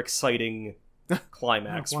rather exciting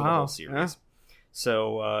climax for the whole series. Yeah.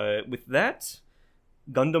 So with that,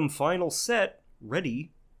 Gundam final set,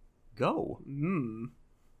 ready, go.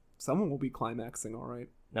 Someone will be climaxing, all right.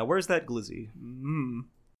 Now, where's that glizzy?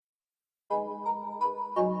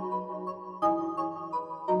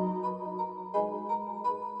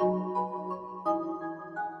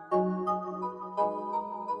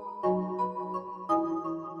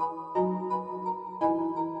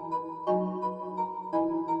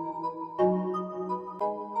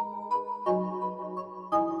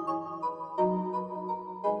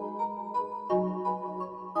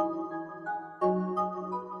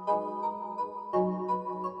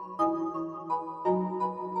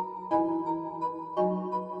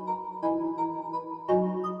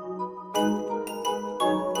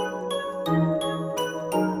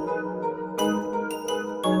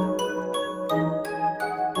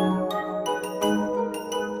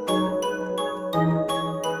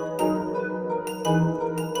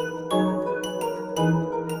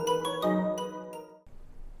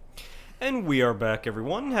 And we are back,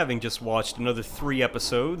 everyone, having just watched another 3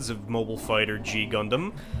 episodes of Mobile Fighter G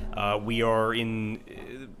Gundam. We are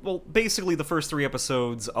in, basically the first 3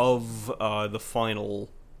 episodes of the final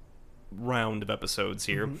round of episodes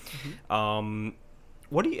here. Any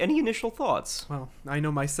initial thoughts? Well, I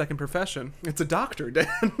know my second profession. It's a doctor, Dan.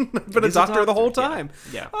 I've been a doctor the whole time.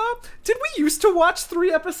 Yeah. Did we used to watch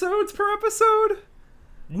 3 episodes per episode?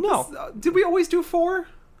 No. Did we always do 4?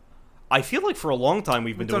 I feel like for a long time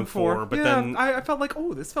we've been doing 4, but then... I felt like,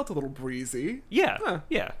 this felt a little breezy. Yeah.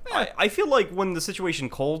 I feel like when the situation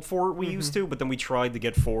called for it, we used to, but then we tried to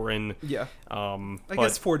get 4 in. Yeah. I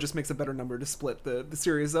guess 4 just makes a better number to split the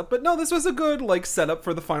series up. But no, this was a good, setup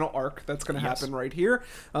for the final arc that's going to happen right here.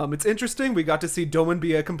 It's interesting. We got to see Domon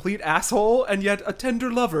be a complete asshole, and yet a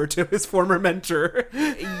tender lover to his former mentor.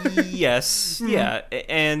 Yes. Yeah.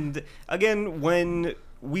 And, again, when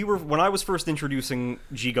I was first introducing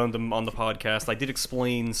G Gundam on the podcast, I did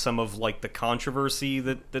explain some of the controversy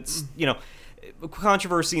that's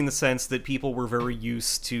controversy in the sense that people were very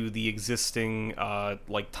used to the existing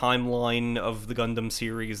timeline of the Gundam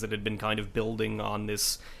series that had been kind of building on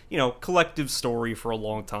this collective story for a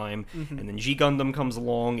long time. And then G Gundam comes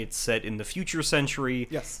along. It's set in the future century.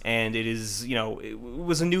 Yes. And it is it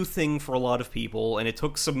was a new thing for a lot of people, and it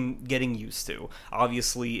took some getting used to.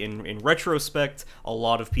 Obviously, in retrospect, a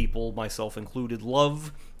lot of people, myself included,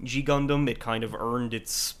 love G Gundam. It kind of earned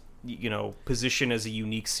its position as a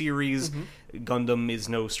unique series. Gundam is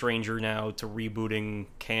no stranger now to rebooting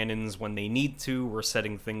canons when they need to, or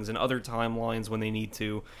setting things in other timelines when they need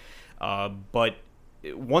to. But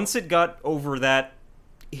once it got over that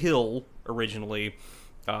hill originally,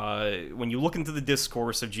 when you look into the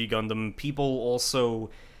discourse of G Gundam, people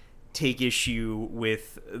also take issue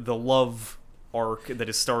with the love arc that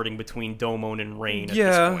is starting between Domon and Rain at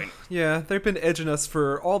this point. Yeah, they've been edging us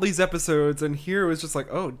for all these episodes, and here it was just like,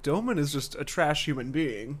 oh, Domon is just a trash human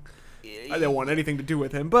being. I don't want anything to do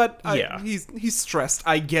with him, but he's stressed.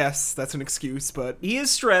 I guess that's an excuse, but he is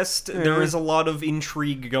stressed. There is a lot of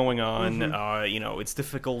intrigue going on. It's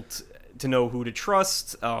difficult to know who to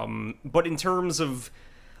trust. But in terms of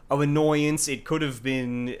annoyance, it could have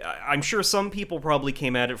been. I'm sure some people probably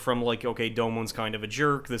came at it from like, okay, Domon's kind of a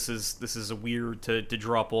jerk. This is a weird to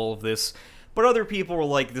drop all of this. But other people were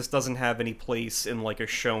like, this doesn't have any place in like a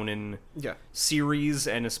shonen series,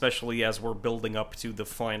 and especially as we're building up to the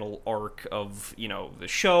final arc of the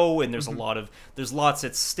show, and there's there's lots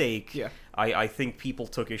at stake. Yeah. I think people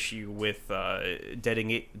took issue with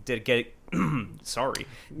dedicating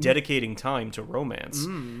time to romance,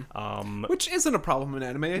 which isn't a problem in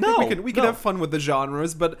anime. I think we can have fun with the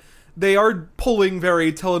genres, but they are pulling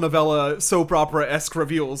very telenovela soap opera-esque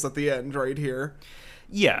reveals at the end right here.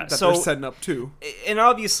 Yeah, that they're setting up too. And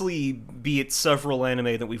obviously, be it several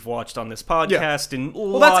anime that we've watched on this podcast, and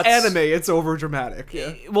that's anime, it's overdramatic.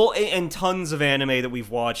 Yeah. Well, and tons of anime that we've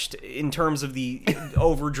watched, in terms of the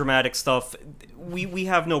overdramatic stuff, we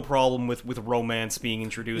have no problem with romance being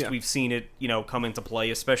introduced. We've seen it, come into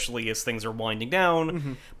play, especially as things are winding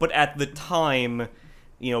down. But at the time,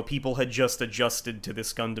 people had just adjusted to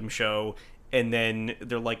this Gundam show, and then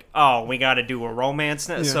they're like, oh, we gotta do a romance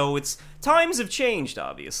now. So times have changed,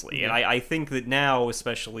 obviously. And I think that now,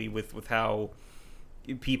 especially with how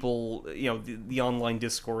people, the online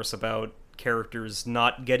discourse about characters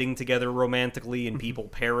not getting together romantically and people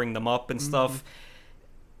pairing them up and stuff,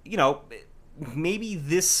 maybe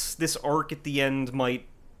this arc at the end might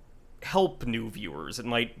help new viewers. It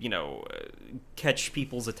might, catch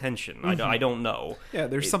people's attention. I don't know. Yeah,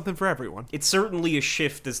 there's something for everyone. It's certainly a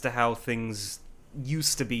shift as to how things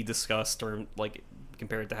used to be discussed, or like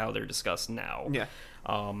compared to how they're discussed now. Yeah.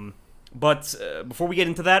 But before we get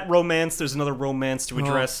into that romance, there's another romance to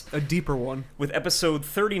address. A deeper one. With episode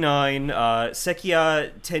 39,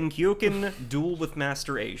 Sekiya Tenkyoken, Duel with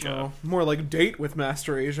Master Asia. More like Date with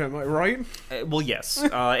Master Asia, am I right? Well, yes.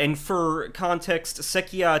 And for context,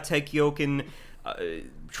 Sekiya Tenkyoken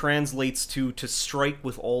translates to strike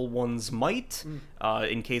with all one's might.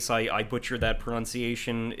 In case I butcher that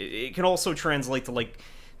pronunciation. It can also translate to, like,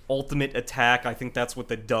 ultimate attack. I think that's what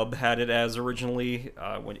the dub had it as originally,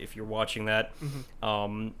 if you're watching that.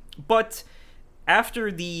 But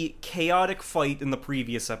after the chaotic fight in the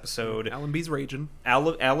previous episode, Alan B's raging.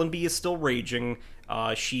 Alan B is still raging.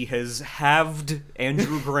 She has halved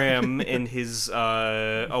Andrew Graham in his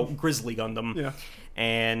Grizzly Gundam. Yeah.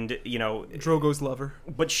 And, Drogo's lover.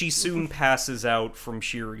 But she soon passes out from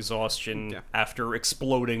sheer exhaustion after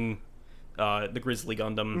exploding the Grizzly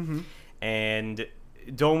Gundam. And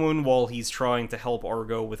Domon, while he's trying to help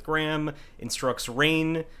Argo with Graham, instructs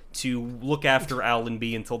Rain to look after Alan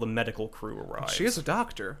B until the medical crew arrives. She is a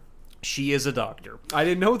doctor. She is a doctor. I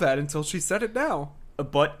didn't know that until she said it now.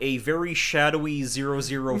 But a very shadowy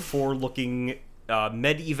 004-looking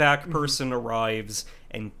med-evac person arrives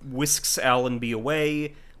and whisks Alan B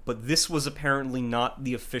away, but this was apparently not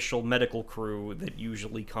the official medical crew that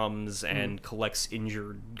usually comes and collects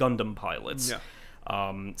injured Gundam pilots. Yeah.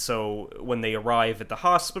 So when they arrive at the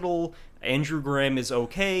hospital, Andrew Graham is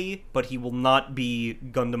okay, but he will not be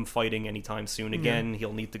Gundam fighting anytime soon again.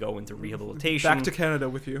 He'll need to go into rehabilitation. Back to Canada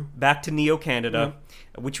with you. Back to Neo Canada,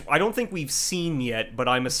 which I don't think we've seen yet, but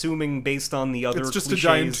I'm assuming based on the other It's just cliches, a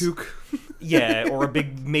giant toque. Yeah, or a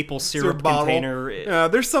big maple syrup container. Yeah,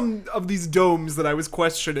 there's some of these domes that I was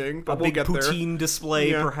questioning, but a big poutine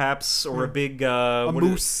display, perhaps, or a big... a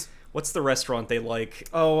moose. What's the restaurant they like?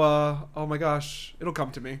 Oh my gosh. It'll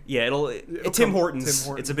come to me. Yeah, Tim Hortons.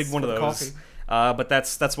 It's a big one of those. But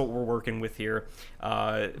that's what we're working with here.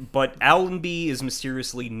 But Allenby is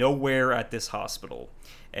mysteriously nowhere at this hospital.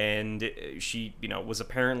 And she, was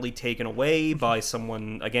apparently taken away by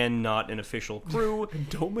someone, again, not an official crew. And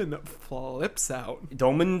Doman flips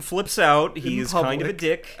out. He's kind of a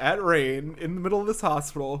dick. At Rain, in the middle of this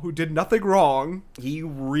hospital, who did nothing wrong. He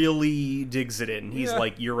really digs it in. He's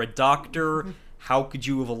like, you're a doctor. How could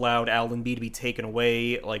you have allowed Allenby to be taken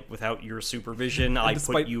away, without your supervision? I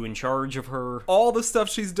put you in charge of her. All the stuff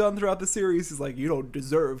she's done throughout the series is like, you don't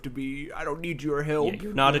deserve to be, I don't need your help. Yeah,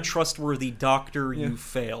 you're not a trustworthy doctor, you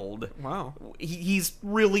failed. Wow. He's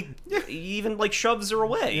really, he even, shoves her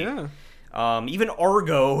away. Yeah. Even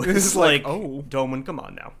Argo is like, oh, Doman, come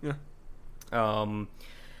on now. Yeah.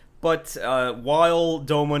 But while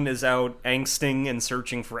Doman is out angsting and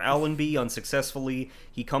searching for Allenby unsuccessfully,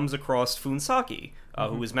 he comes across Funsaki,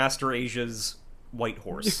 who is Master Asia's white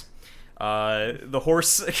horse. The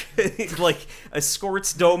horse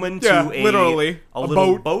escorts Doman to a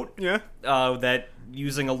little boat. Yeah. That,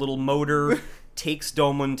 using a little motor, takes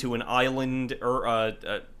Doman to an island, or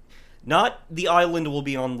not the island we'll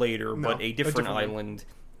be on later, but a different island,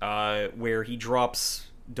 where he drops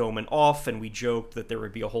Doman off, and we joked that there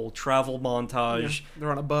would be a whole travel montage. Yeah.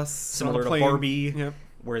 They're on a bus, similar to Barbie,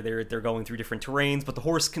 where they're going through different terrains, but the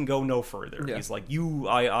horse can go no further. Yeah. He's like,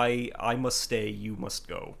 I must stay, you must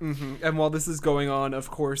go. Mm-hmm. And while this is going on, of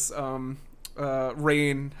course,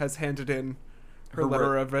 Rain has handed in her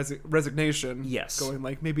letter of resignation. Yes, going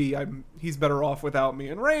like, maybe he's better off without me.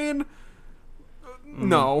 And Rain,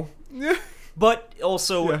 no. But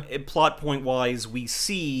also, plot point wise, we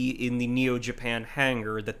see in the Neo Japan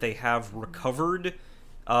hangar that they have recovered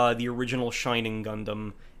the original Shining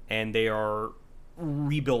Gundam, and they are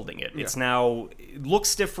rebuilding it. It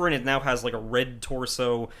looks different. It now has a red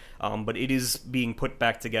torso, but it is being put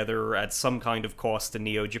back together at some kind of cost to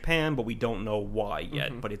Neo Japan, but we don't know why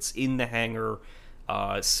yet. But it's in the hangar,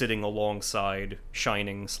 sitting alongside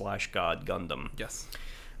Shining/God Gundam. Yes.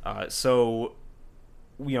 So,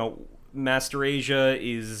 Master Asia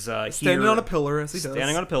is standing on a pillar, as he does.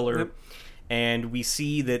 Standing on a pillar, and we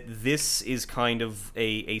see that this is kind of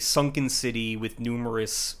a sunken city with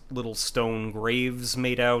numerous little stone graves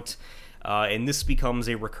made out, and this becomes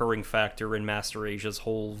a recurring factor in Master Asia's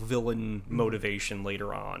whole villain motivation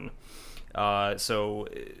later on. So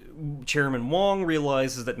Chairman Wong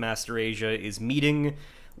realizes that Master Asia is meeting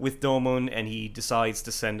with Domon, and he decides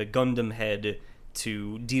to send a Gundam head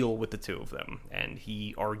to deal with the two of them. And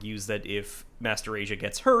he argues that if Master Asia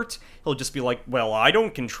gets hurt, he'll just be like, well, I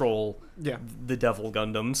don't control the Devil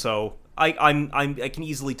Gundam, so I can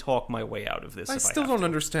easily talk my way out of this. I still don't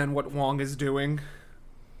understand what Wong is doing.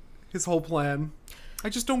 His whole plan. I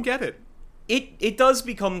just don't get it. It does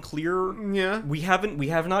become clear. Yeah. We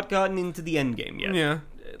have not gotten into the end game yet. Yeah.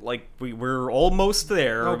 We're almost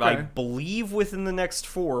there. Okay. I believe within the next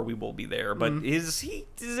 4 we will be there. But it's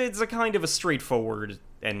a kind of a straightforward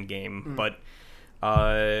end game. But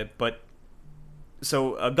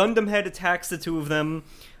so a Gundam head attacks the two of them.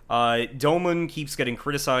 Domon keeps getting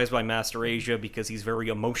criticized by Master Asia because he's very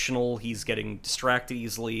emotional. He's getting distracted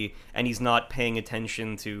easily, and he's not paying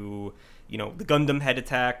attention to the Gundam head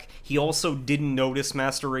attack. He also didn't notice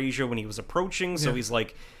Master Asia when he was approaching, so he's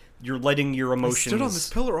like, you're letting your emotions... I stood on this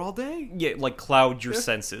pillar all day? Yeah, cloud your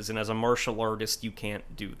senses, and as a martial artist, you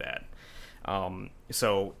can't do that.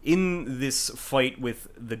 So, in this fight with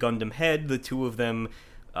the Gundam head, the two of them,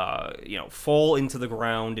 fall into the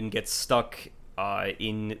ground and get stuck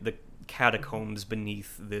in the catacombs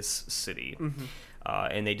beneath this city.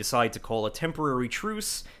 And they decide to call a temporary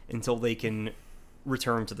truce until they can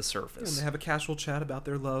return to the surface. And they have a casual chat about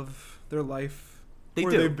their love, their life,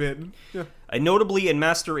 where they've been. Yeah. And notably, and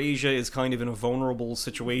Master Asia is kind of in a vulnerable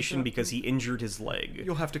situation because he injured his leg.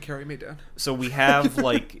 You'll have to carry me down. So we have,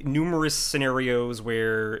 numerous scenarios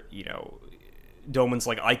where, Domon's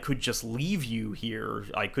like, I could just leave you here.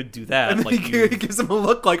 I could do that. And he gives him a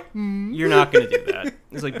look like, You're not going to do that.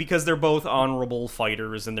 It's because they're both honorable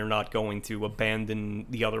fighters and they're not going to abandon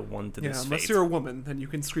the other one to this fate. Unless you're a woman, then you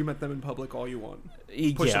can scream at them in public all you want.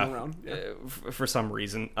 Push them around. For some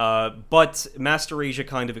reason. But Master Asia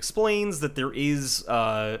kind of explains that there is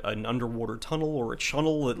an underwater tunnel or a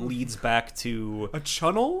channel that leads back to... A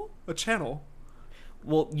channel? A channel?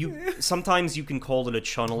 Well, sometimes you can call it a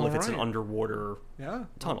channel if it's an underwater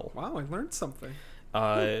tunnel. Wow, I learned something.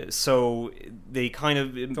 So they kind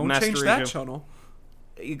of... Don't change that channel.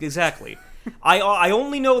 Exactly. I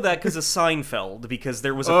only know that because of Seinfeld, because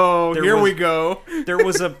there was a... Oh, here we go. There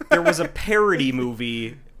was a parody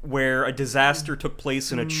movie where a disaster took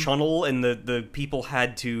place in a channel, and the people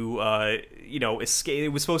had to escape. It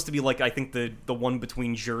was supposed to be like, I think the one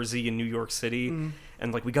between Jersey and New York City,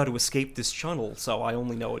 and like we got to escape this tunnel. So I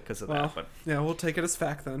only know it because of that. But yeah, we'll take it as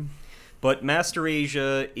fact then. But Master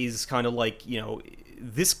Asia is kind of like,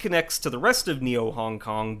 this connects to the rest of Neo Hong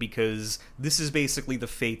Kong because this is basically the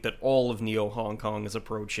fate that all of Neo Hong Kong is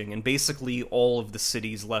approaching, and basically all of the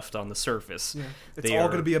cities left on the surface. Yeah, it's all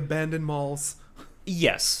going to be abandoned malls.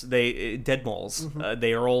 Yes, dead malls.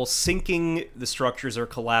 They are all sinking, the structures are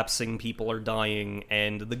collapsing, people are dying,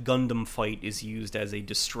 and the Gundam fight is used as a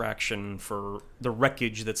distraction for the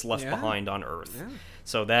wreckage that's left behind on Earth. Yeah.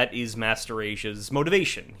 So that is Master Asia's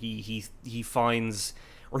motivation. He finds,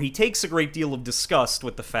 or he takes a great deal of disgust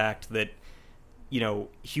with the fact that,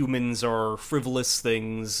 humans are frivolous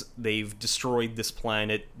things, they've destroyed this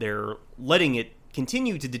planet, they're letting it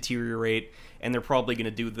continue to deteriorate, and they're probably going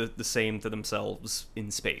to do the same to themselves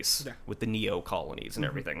in space with the Neo colonies and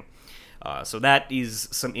everything. So that is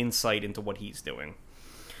some insight into what he's doing.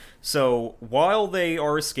 So while they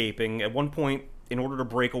are escaping, at one point, in order to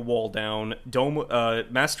break a wall down,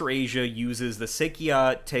 Master Asia uses the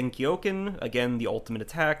Seikiya Tenkyoken, again, the ultimate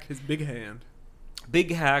attack. His big hand.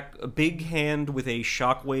 A big hand with a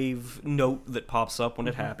shockwave note that pops up when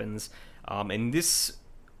it happens. And this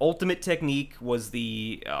ultimate technique was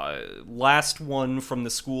the last one from the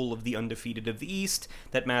school of the Undefeated of the East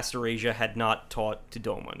that Master Asia had not taught to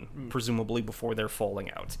Domon, presumably before their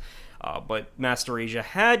falling out. But Master Asia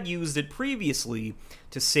had used it previously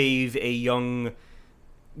to save a young,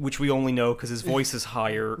 which we only know because his voice is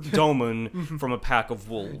higher, Domon, from a pack of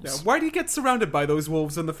wolves. Yeah, why did he get surrounded by those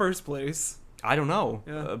wolves in the first place? I don't know.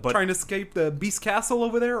 Yeah. But trying to escape the Beast Castle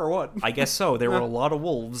over there, or what? I guess so. There were a lot of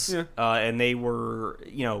wolves, and they were,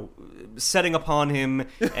 setting upon him,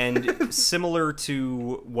 and similar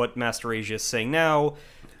to what Master Asia is saying now,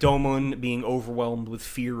 Domon, being overwhelmed with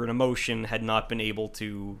fear and emotion, had not been able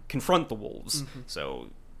to confront the wolves, so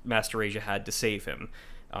Master Asia had to save him.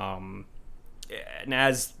 And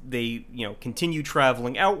as they, continue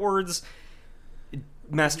traveling outwards,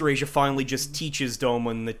 Master Asia finally just teaches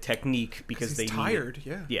Domon the technique because he's tired.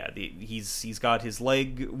 He's got his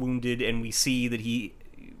leg wounded, and we see that he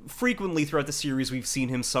frequently throughout the series we've seen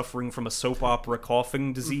him suffering from a soap opera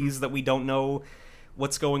coughing disease that we don't know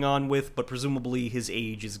what's going on with, but presumably his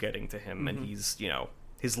age is getting to him, and he's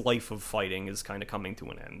his life of fighting is kind of coming to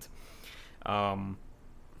an end.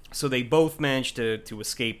 So they both managed to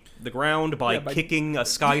escape the ground by kicking a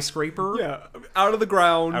skyscraper. Out of the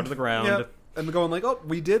ground. Yep. And they're going like, oh,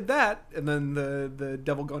 we did that. And then the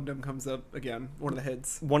Devil Gundam comes up again. One of the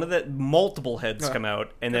heads. Multiple heads come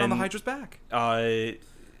out. And then on the Hydra's back.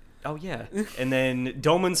 Oh, yeah. And then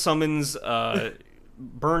Domon summons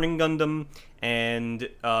Burning Gundam, and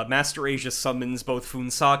Master Asia summons both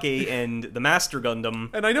Funsake and the Master Gundam.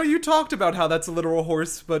 And I know you talked about how that's a literal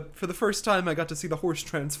horse, but for the first time I got to see the horse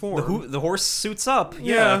transform. The horse suits up.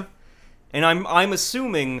 Yeah. And I'm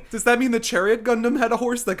assuming... Does that mean the Chariot Gundam had a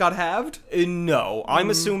horse that got halved? No. I'm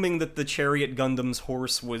assuming that the Chariot Gundam's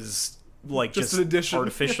horse was, just an addition.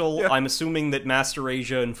 Artificial. I'm assuming that Master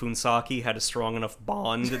Asia and Funsake had a strong enough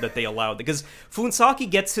bond that they allowed... Because Funsake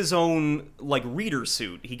gets his own, reader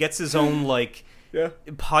suit. He gets his own,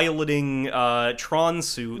 piloting Tron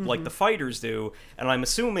suit like the fighters do. And I'm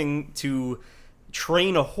assuming to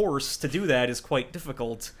train a horse to do that is quite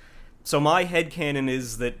difficult. So my headcanon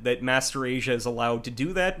is that Master Asia is allowed to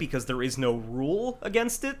do that because there is no rule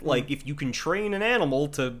against it. Like, if you can train an animal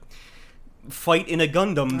to fight in a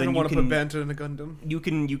Gundam, then you can... put Banta in a Gundam. You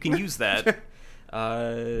can use that.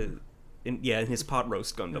 In his pot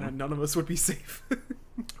roast Gundam. Yeah, none of us would be safe.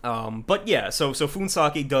 But yeah, so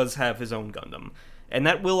Funsake does have his own Gundam. And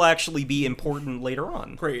that will actually be important later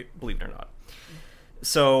on. Great. Believe it or not.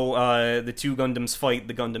 So the two Gundams fight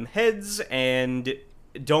the Gundam heads, and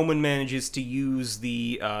Domon manages to use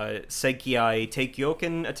the Seikiya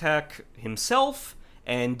Teikyoken attack himself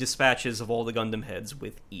and dispatches of all the Gundam heads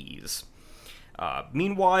with ease.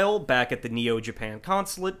 Meanwhile, back at the Neo-Japan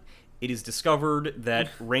consulate, it is discovered that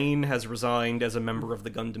Rain has resigned as a member of the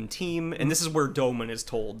Gundam team, and this is where Domon is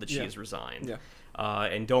told that she has resigned. Yeah.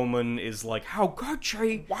 And Domon is like, how could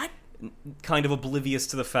she? What? Kind of oblivious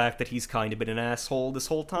to the fact that he's kind of been an asshole this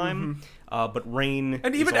whole time. But Rain...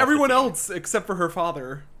 And even everyone else, except for her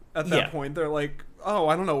father, at that point, they're like, oh,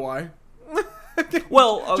 I don't know why.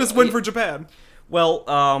 Well... just win for Japan.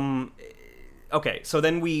 Well, okay, so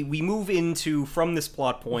then we move from this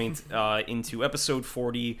plot point, into episode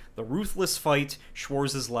 40, The Ruthless Fight,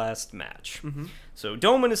 Schwarz's Last Match. So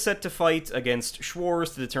Domon is set to fight against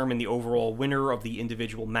Schwarz to determine the overall winner of the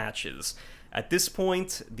individual matches. At this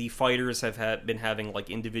point, the fighters have been having like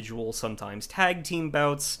individual, sometimes tag team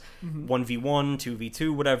bouts, 1v1,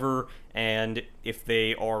 2v2, whatever, and if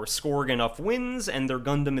they are scoring enough wins and their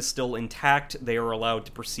Gundam is still intact, they are allowed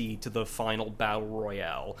to proceed to the final battle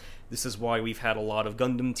royale. This is why we've had a lot of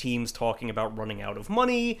Gundam teams talking about running out of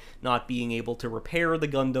money, not being able to repair the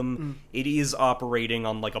Gundam. It is operating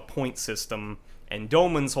on like a point system. And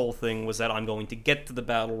Doman's whole thing was that I'm going to get to the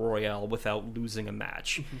Battle Royale without losing a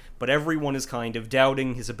match. But everyone is kind of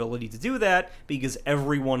doubting his ability to do that because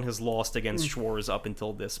everyone has lost against Schwarz up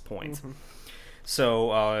until this point.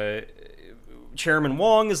 So, Chairman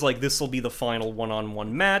Wong is like, this will be the final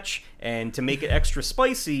one-on-one match, and to make it extra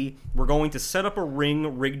spicy, we're going to set up a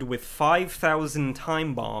ring rigged with 5,000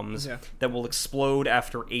 time bombs that will explode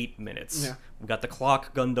after 8 minutes. We've got the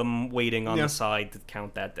clock Gundam waiting on the side to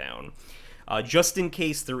count that down. Just in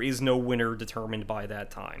case there is no winner determined by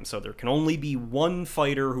that time. So there can only be one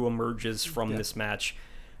fighter who emerges from this match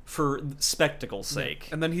for spectacle's sake.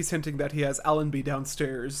 And then he's hinting that he has Allenby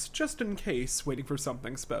downstairs, just in case, waiting for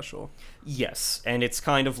something special. Yes, and it's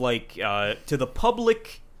kind of like, to the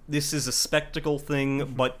public, this is a spectacle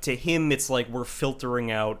thing, but to him, it's like we're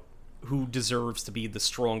filtering out who deserves to be the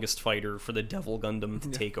strongest fighter for the Devil Gundam to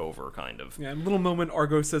take over, kind of. Yeah, in a little moment,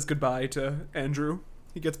 Argo says goodbye to Andrew.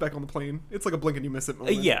 He gets back on the plane. It's like a blink and you miss it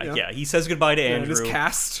moment. Yeah. He says goodbye to Andrew. And his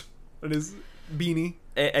cast. And his beanie.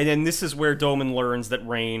 And then this is where Doman learns that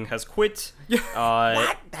Rain has quit.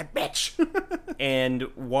 What? That bitch! And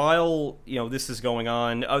while, this is going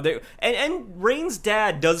on... and Rain's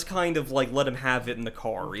dad does kind of, like, let him have it in the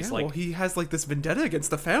car. He's like... well, he has, like, this vendetta against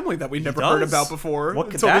the family that we never heard about before. What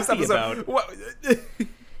could that be about?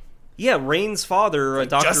 Yeah, Rain's father,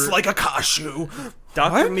 Dr. Just like a cashew!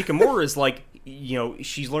 Dr. Mikamura is like...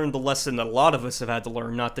 she's learned the lesson that a lot of us have had to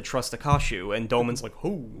learn, not to trust Akashu, and Doman's like,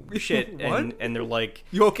 oh, shit, and they're like...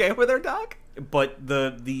 You okay with her, Doc? But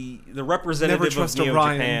the representative of Neo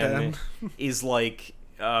Japan is like,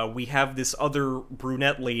 we have this other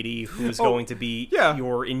brunette lady who's going to be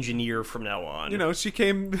your engineer from now on. She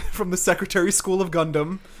came from the Secretary School of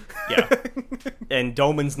Gundam. Yeah. And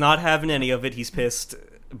Doman's not having any of it, he's pissed.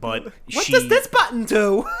 But what does this button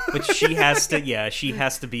do? But she has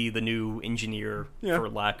to be the new engineer for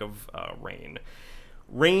lack of Rain.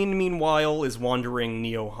 Rain, meanwhile, is wandering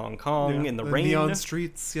Neo Hong Kong in the rain. Neon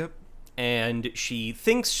streets, And she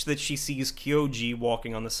thinks that she sees Kyoji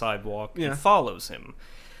walking on the sidewalk and follows him.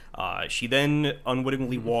 She then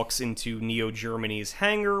unwittingly walks into Neo Germany's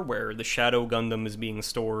hangar where the Shadow Gundam is being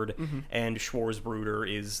stored and Schwarzbruder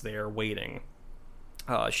is there waiting.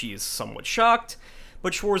 She is somewhat shocked.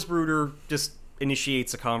 But Schwarzbruder just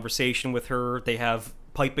initiates a conversation with her. They have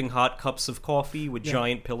piping hot cups of coffee with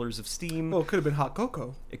giant pillars of steam. Well, it could have been hot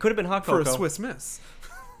cocoa. It could have been hot cocoa. For a Swiss Miss.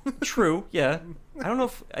 True, yeah. I don't know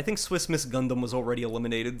if... I think Swiss Miss Gundam was already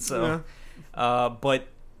eliminated, so... but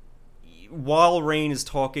while Rain is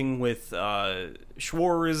talking with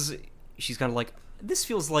Schwarz, she's kind of like, this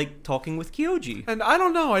feels like talking with Kyoji. And I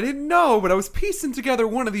don't know, I didn't know, but I was piecing together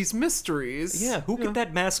one of these mysteries. Yeah, who could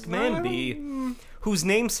that masked man be? Whose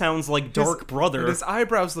name sounds like Dark Brother. And his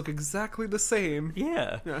eyebrows look exactly the same.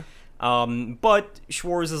 Yeah. But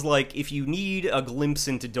Schwarz is like, if you need a glimpse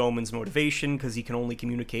into Doman's motivation, because he can only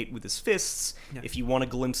communicate with his fists, if you want a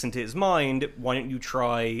glimpse into his mind, why don't you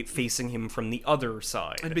try facing him from the other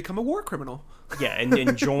side? And become a war criminal. Yeah,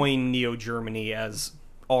 and join Neo Germany as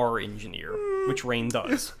our engineer, which Rain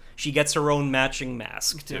does. She gets her own matching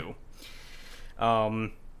mask, too.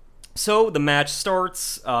 So the match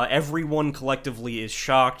starts. Everyone collectively is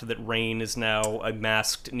shocked that Rain is now a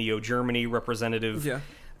masked Neo Germany representative. Yeah.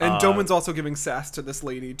 And Doman's also giving sass to this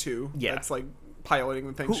lady, too. Yeah. That's, like, piloting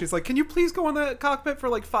the thing. She's like, can you please go in the cockpit for,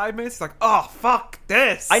 like, 5 minutes? He's like, oh, fuck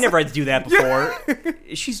this. I never had to do that before.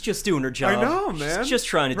 She's just doing her job. I know, man. She's just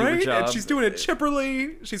trying to do her job. And she's doing it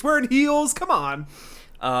chipperly. She's wearing heels. Come on.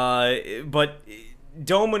 But...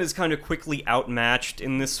 Doman is kind of quickly outmatched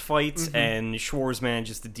in this fight, and Schwarz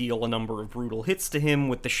manages to deal a number of brutal hits to him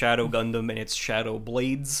with the Shadow Gundam and its Shadow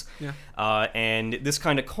Blades. And this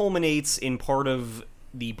kind of culminates in part of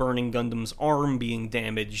the Burning Gundam's arm being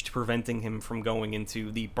damaged, preventing him from going into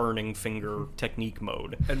the Burning Finger technique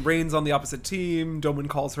mode. And Rain's on the opposite team. Doman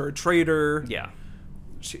calls her a traitor. Yeah.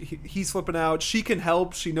 He's flipping out. She can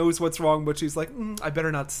help. She knows what's wrong, but she's like, I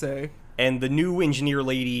better not say. And the new engineer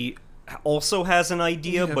lady also has an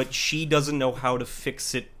idea, but she doesn't know how to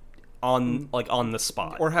fix it on the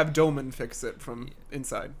spot, or have Doman fix it from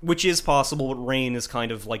inside, which is possible. But Rain is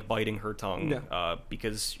kind of like biting her tongue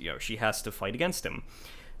because she has to fight against him.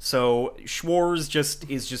 So Schwarz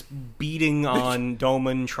is just beating on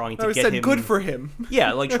Doman, trying to get him. Good for him.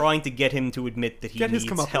 Yeah, like trying to get him to admit that he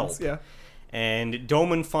needs help. Yeah. And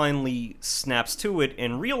Doman finally snaps to it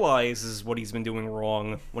and realizes what he's been doing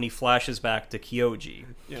wrong when he flashes back to Kyoji,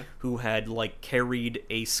 who had, like, carried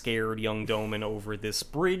a scared young Doman over this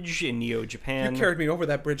bridge in Neo-Japan. You carried me over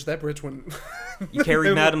that bridge. That bridge wouldn't... You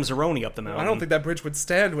carried Madame Zeroni up the mountain. I don't think that bridge would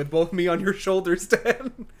stand with both me on your shoulders,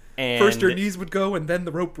 Dan. And first your knees would go, and then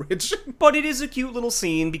the rope bridge. But it is a cute little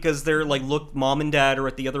scene, because they're like, look, Mom and Dad are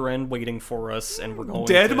at the other end waiting for us, and we're going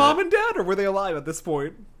Dead Mom and Dad, or were they alive at this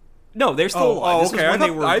point? No, they're still alive. Oh, this okay. was when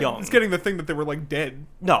they were young. I was getting the thing that they were, like, dead.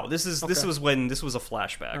 No, this was a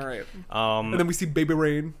flashback. All right. And then we see Baby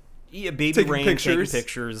Rain. Yeah, Baby Rain taking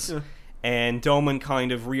pictures. Yeah. And Doman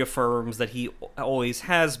kind of reaffirms that he always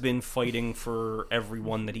has been fighting for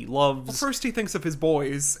everyone that he loves. Well, first he thinks of his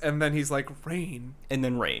boys, and then he's like, Rain. And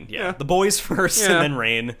then Rain, yeah. The boys first, and then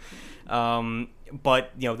Rain.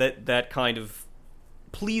 But, you know, that kind of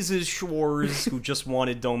pleases Schwarz, who just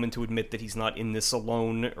wanted Doman to admit that he's not in this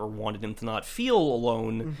alone, or wanted him to not feel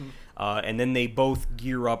alone. And then they both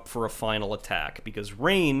gear up for a final attack, because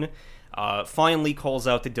Rain finally calls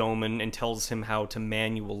out to Doman and tells him how to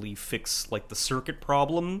manually fix, like, the circuit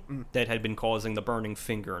problem that had been causing the burning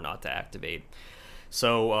finger not to activate.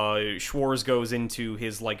 So Schwarz goes into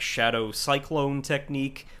his, like, shadow cyclone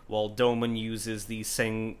technique, while Doman uses the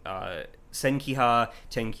Senkiha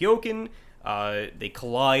Tenkyoken. They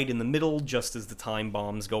collide in the middle just as the time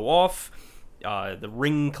bombs go off. The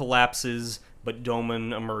ring collapses, but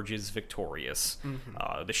Doman emerges victorious.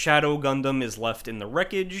 The Shadow Gundam is left in the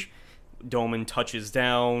wreckage. Doman touches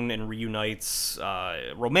down and reunites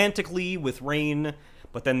romantically with Rain,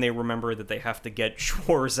 but then they remember that they have to get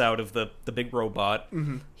Schwarz out of the big robot.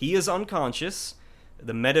 He is unconscious.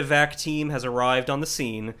 The medevac team has arrived on the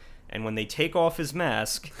scene, and when they take off his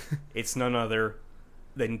mask, it's none other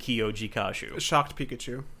than Kyoji Kashu. Shocked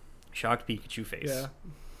Pikachu. Shocked Pikachu face. Yeah.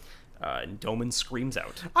 And Doman screams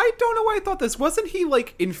out. I don't know why I thought this. Wasn't he,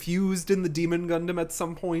 like, infused in the Demon Gundam at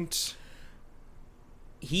some point?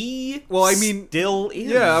 Still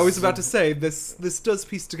is. Yeah, I was about to say, this does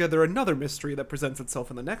piece together another mystery that presents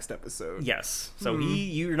itself in the next episode. Yes. So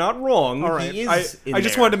you're not wrong. All right. He is I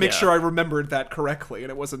just wanted to make sure I remembered that correctly,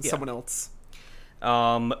 and it wasn't someone else.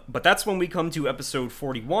 But that's when we come to episode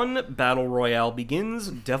 41, Battle Royale begins,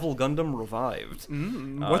 Devil Gundam revived.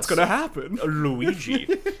 What's gonna happen? Luigi.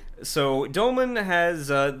 So Doman has,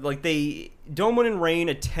 Doman and Rain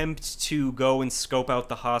attempt to go and scope out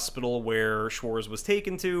the hospital where Schwarz was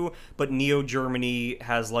taken to, but Neo Germany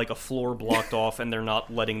has, like, a floor blocked off, and they're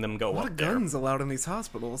not letting them go up there. A lot of guns allowed in these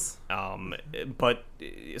hospitals. But,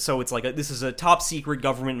 so it's like, this is a top secret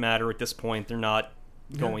government matter at this point. They're not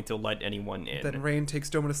going to let anyone in. Then Rain takes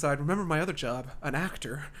Doman aside. Remember my other job, an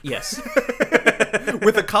actor. Yes.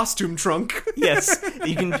 With a costume trunk. Yes.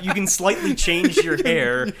 You can slightly change your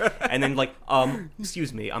hair, and then, like,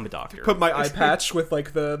 excuse me, I'm a doctor. Put my eye patch with,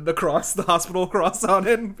 like, the cross, the hospital cross on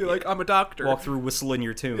it, and be like, I'm a doctor. Walk through whistling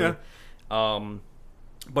your tune. Yeah.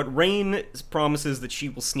 But Rain promises that she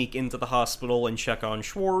will sneak into the hospital and check on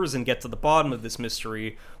Schwarz and get to the bottom of this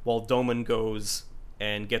mystery, while Doman goes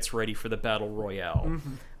and gets ready for the Battle Royale.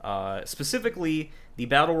 Specifically, the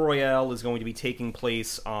Battle Royale is going to be taking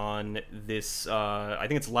place on this, I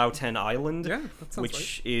think it's Laoten Island,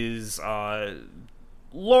 which is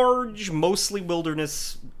large, mostly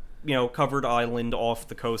wilderness, covered island off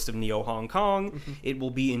the coast of Neo Hong Kong. It will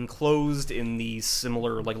be enclosed in these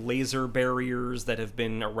similar, like, laser barriers that have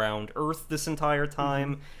been around Earth this entire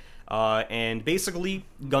time. And basically,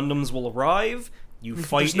 Gundams will arrive. You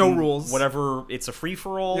fight. There's no rules. Whatever, it's a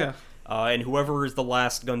free-for-all. Yeah. And whoever is the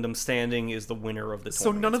last Gundam standing is the winner of the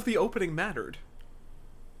tournament. So none of the opening mattered?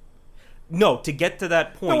 No, to get to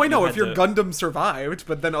that point. No, I know, if your Gundam survived,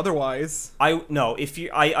 but then otherwise... I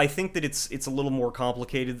think that it's a little more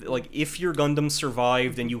complicated. Like, if your Gundam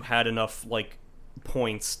survived and you had enough, like,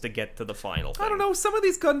 points to get to the final thing. I don't know, some of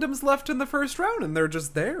these Gundams left in the first round and they're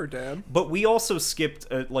just there, Dan. But we also skipped,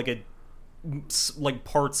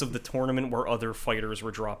 parts of the tournament where other fighters were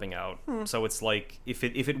dropping out. So it's like, if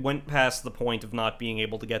it went past the point of not being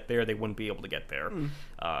able to get there, they wouldn't be able to get there.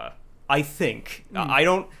 I think.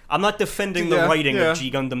 I'm not defending the writing of G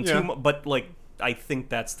Gundam too much, but, like, I think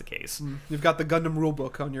that's the case. You've got the Gundam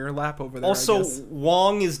rulebook on your lap over there. Also,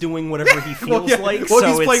 Wong is doing whatever he feels like. Well, so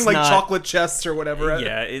he's playing, like, not, chocolate chess or whatever.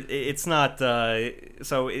 Yeah, it's not...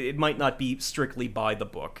 so it might not be strictly by the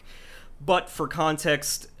book. But for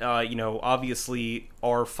context, obviously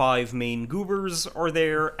our 5 main goobers are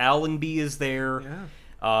there. Allenby is there.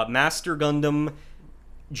 Yeah. Master Gundam,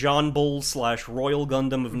 John Bull / Royal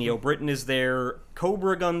Gundam of Neo Britain is there.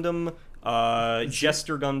 Cobra Gundam,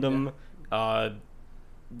 Jester Gundam,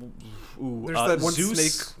 There's that one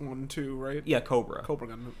Zeus, snake one too, right? Yeah, Cobra. Cobra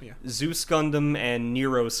Gundam, yeah. Zeus Gundam and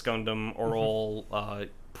Nero's Gundam are all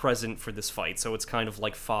present for this fight, so it's kind of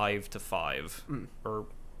like 5-5, or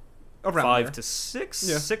around 5-6,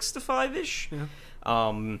 6-5-ish.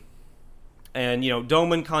 Yeah. And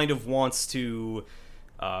Doman kind of wants to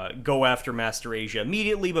go after Master Asia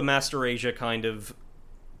immediately, but Master Asia kind of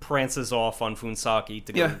prances off on Funsaki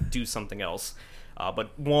to go do something else.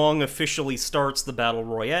 But Wong officially starts the Battle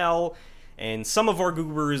Royale, and some of our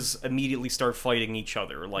goobers immediately start fighting each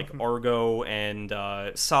other. Like Argo and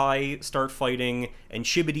Sai start fighting, and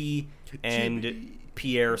Chibity and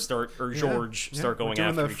Pierre start going after each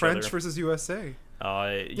other. The French versus USA.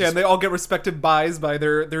 And they all get respective buys by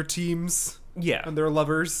their teams. Yeah. And their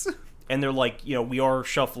lovers. And they're like, we are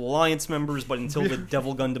Shuffle Alliance members, but until the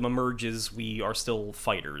Devil Gundam emerges, we are still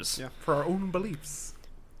fighters. Yeah, for our own beliefs.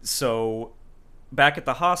 So, back at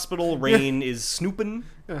the hospital, Rain is snooping.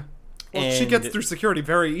 Yeah. Well, she gets through security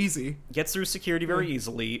very easy.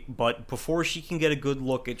 Easily, but before she can get a good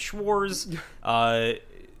look at Schwarz,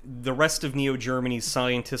 the rest of Neo Germany's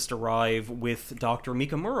scientists arrive with Dr.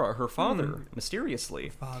 Mikamura, her father, mysteriously.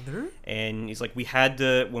 Father? And he's like,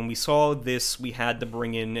 when we saw this, we had to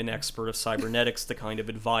bring in an expert of cybernetics to kind of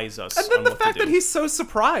advise us on what to do. And then the fact that he's so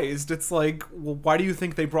surprised, it's like, well, why do you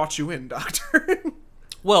think they brought you in, Doctor?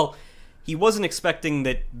 Well, he wasn't expecting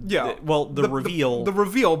that. Yeah. The reveal. The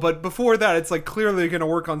reveal, but before that, it's like clearly going to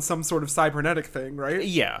work on some sort of cybernetic thing, right?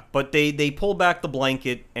 Yeah, but they pull back the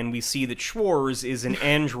blanket, and we see that Schwarz is an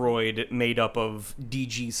android made up of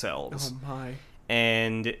DG cells. Oh my!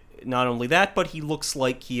 And not only that, but he looks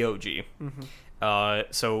like Kyoji.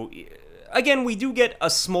 So again, we do get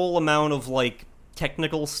a small amount of like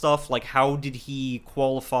technical stuff, like how did he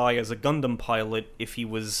qualify as a Gundam pilot if he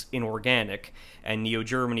was inorganic? And Neo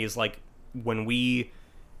Germany is like, when we,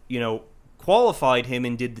 qualified him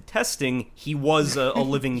and did the testing, he was a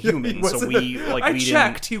living human. So I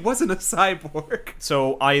checked, he wasn't a cyborg.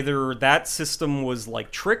 So either that system was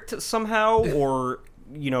like tricked somehow, or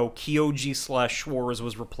Kyoji / Schwarz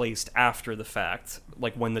was replaced after the fact,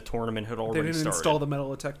 like when the tournament had already started. They didn't install the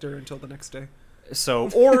metal detector until the next day. So,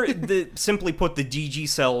 or simply put, the DG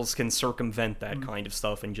cells can circumvent that kind of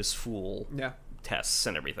stuff and just fool tests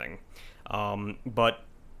and everything. But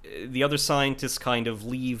the other scientists kind of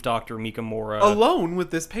leave Dr. Mikamura alone with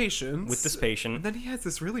this patient. And then he has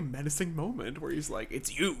this really menacing moment where he's like,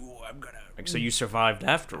 "It's you. I'm gonna." So you survived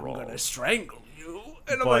after all. I'm gonna strangle you.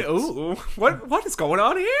 And I'm like, "Ooh, what is going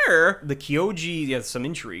on here?" The Kyoji, some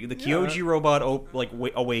intrigue. The Kyoji robot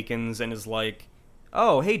awakens and is like,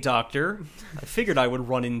 "Oh, hey, Doctor. I figured I would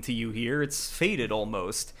run into you here. It's fated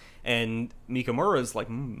almost." And Mikamura's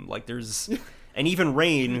like there's. And even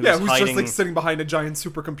Rain, who's who's hiding, just like sitting behind a giant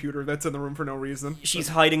supercomputer that's in the room for no reason. She's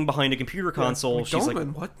hiding behind a computer console. Like, she's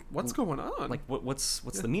Doman, what's going on? Like, what's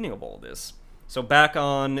the meaning of all this? So back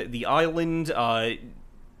on the island,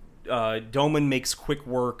 Doman makes quick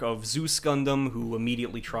work of Zeus Gundam, who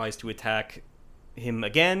immediately tries to attack him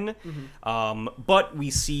again. But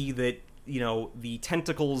we see that the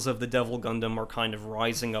tentacles of the Devil Gundam are kind of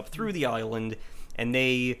rising up through the island, and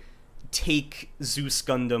they take Zeus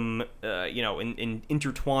Gundam, and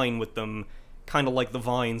intertwine with them, kind of like the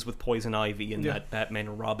vines with Poison Ivy in that Batman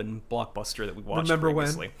and Robin blockbuster that we watched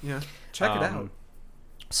previously. When? Yeah, check it out.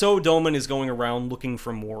 So Doman is going around looking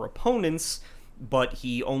for more opponents, but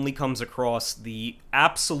he only comes across the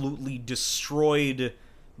absolutely destroyed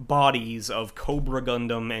bodies of Cobra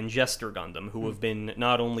Gundam and Jester Gundam, who have been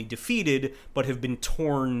not only defeated, but have been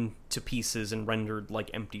torn to pieces and rendered like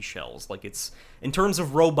empty shells. Like, it's, in terms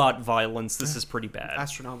of robot violence, this is pretty bad.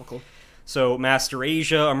 Astronomical. So Master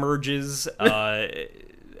Asia emerges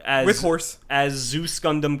as with horse, as Zeus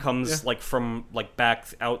Gundam comes from back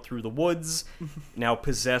out through the woods, now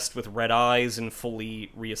possessed with red eyes and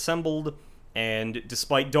fully reassembled. And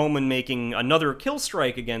despite Doman making another kill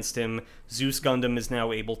strike against him, Zeus Gundam is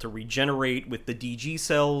now able to regenerate with the DG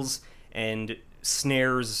cells and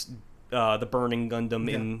snares the Burning Gundam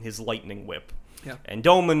in his lightning whip. Yeah. And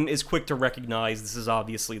Doman is quick to recognize this is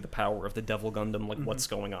obviously the power of the Devil Gundam, like what's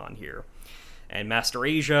going on here. And Master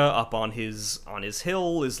Asia, up on his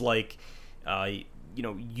hill, is like,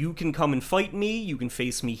 you can come and fight me, you can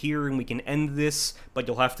face me here, and we can end this, but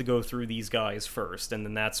you'll have to go through these guys first. And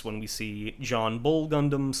then that's when we see John Bull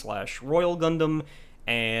Gundam / Royal Gundam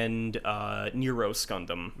and Nero's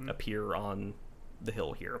Gundam appear on the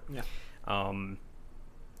hill here. Yeah.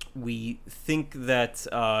 We think that...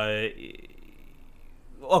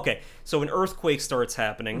 okay, so an earthquake starts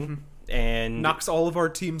happening, And knocks all of our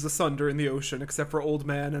teams asunder in the ocean, except for Old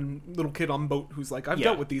Man and little kid on boat who's like, I've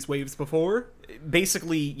dealt with these waves before.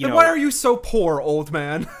 Basically, you then know... why are you so poor, Old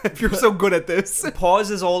Man, if you're so good at this?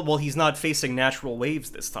 Pause is all... Well, he's not facing natural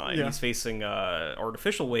waves this time. Yeah. He's facing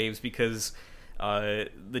artificial waves because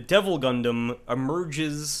the Devil Gundam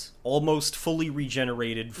emerges almost fully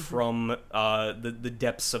regenerated from the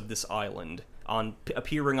depths of this island,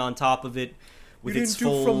 appearing on top of it with its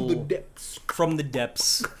full... from the depths. From the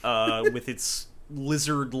depths, with its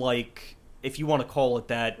lizard-like, if you want to call it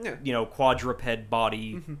that, you know, quadruped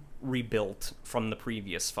body rebuilt from the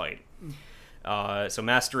previous fight. So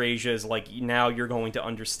Master Asia is like, now you're going to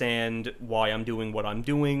understand why I'm doing what I'm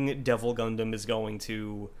doing. Devil Gundam is going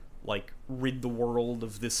to, like, rid the world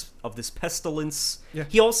of this pestilence. Yeah.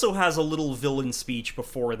 He also has a little villain speech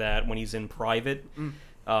before that when he's in private.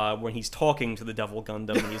 When he's talking to the Devil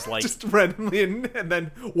Gundam, and he's like... Just randomly, and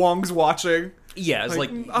then Wong's watching. Yeah, it's like...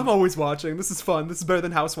 I'm always watching. This is fun. This is better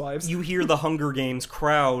than Housewives. You hear the Hunger Games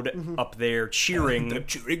crowd up there cheering. They're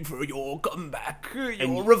cheering for your comeback,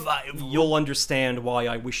 your revival. You'll understand why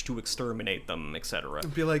I wish to exterminate them, etc.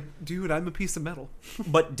 Be like, dude, I'm a piece of metal.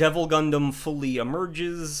 But Devil Gundam fully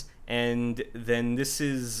emerges, and then this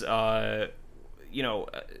is,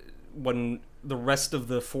 when the rest of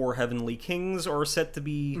the 4 Heavenly Kings are set to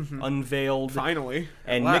be unveiled. Finally,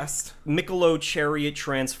 and last. Mikkolo Chariot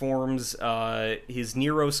transforms his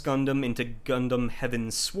Neros Gundam into Gundam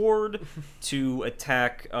Heaven's Sword to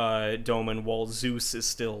attack Doman while Zeus is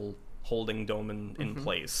still holding Doman in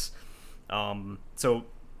place. So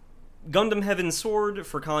Gundam Heaven's Sword,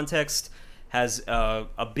 for context, has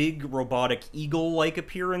a big robotic eagle-like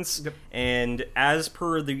appearance, and as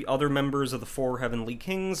per the other members of the 4 Heavenly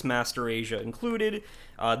Kings, Master Asia included,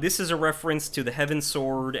 this is a reference to the Heaven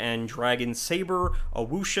Sword and Dragon Saber, a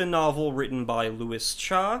wuxia novel written by Louis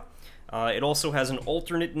Cha. It also has an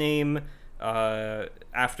alternate name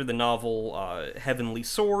after the novel Heavenly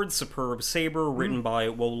Sword, Superb Saber, written by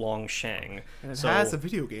Wolong Shang. And it has a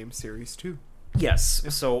video game series, too. Yes,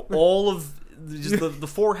 so all of... Just the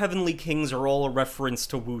 4 Heavenly Kings are all a reference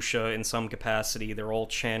to wuxia in some capacity. They're all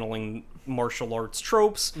channeling martial arts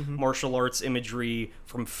tropes, martial arts imagery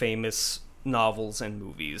from famous novels and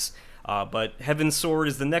movies. But Heaven's Sword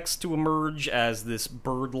is the next to emerge as this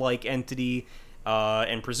bird-like entity,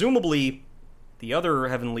 and presumably the other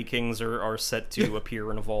Heavenly Kings are set to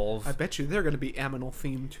appear and evolve. I bet you they're going to be animal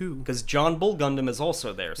themed too. Because John Bull Gundam is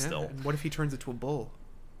also there still. And what if he turns into a bull?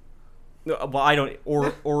 Well, I don't...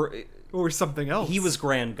 Or something else. He was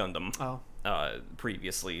Grand Gundam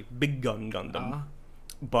previously. Big Gun Gundam.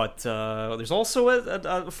 But there's also a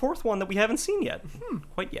 4th one that we haven't seen yet.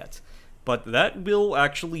 Quite yet. But that will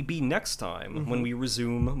actually be next time when we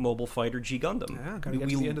resume Mobile Fighter G Gundam. Yeah, gotta get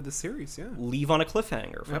to the end of the series, Leave on a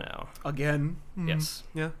cliffhanger for now. Again. Yes.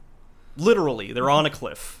 Yeah. Literally, they're on a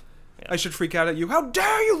cliff. I should freak out at you. How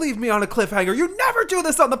dare you leave me on a cliffhanger? You never do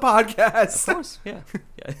this on the podcast. Of course, yeah.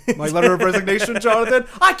 My letter of resignation, Jonathan.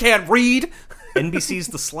 I can't read. NBC's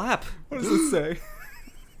the slap. What does this say?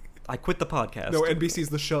 I quit the podcast. No, NBC's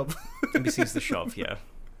the shove. NBC's the shove, yeah.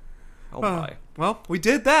 Oh my. Well, we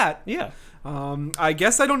did that. Yeah. I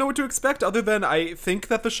guess I don't know what to expect other than I think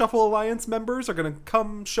that the Shuffle Alliance members are going to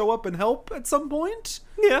come show up and help at some point.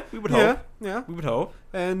 Yeah, we would hope. Yeah. We would hope.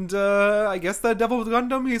 And I guess the Devil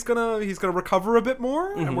Gundam, he's gonna recover a bit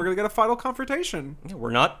more, and we're gonna get a final confrontation. Yeah,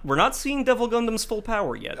 we're not seeing Devil Gundam's full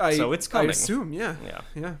power yet, so it's coming. I assume, yeah.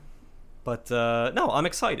 But no, I'm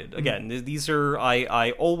excited. Again, these are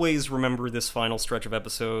I always remember this final stretch of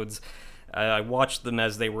episodes. I watched them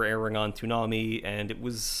as they were airing on Toonami, and it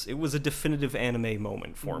was a definitive anime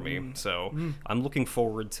moment for me. So I'm looking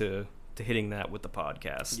forward to hitting that with the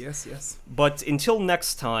podcast. Yes. But until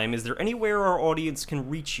next time, is there anywhere our audience can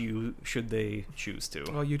reach you should they choose to?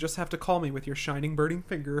 Well, you just have to call me with your shining, burning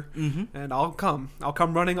finger, and I'll come. I'll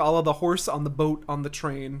come running all of the horse, on the boat, on the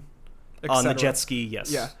train, on the jet ski,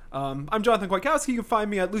 yes. Yeah. I'm Jonathan Kwiatkowski. You can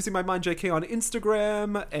find me at Losing My Mind JK on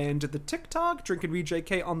Instagram and the TikTok, Drink and Read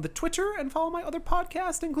JK on the Twitter, and follow my other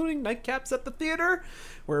podcast, including Nightcaps at the Theater,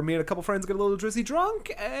 where me and a couple friends get a little drizzy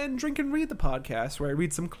drunk, and Drink and Read the podcast, where I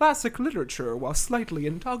read some classic literature while slightly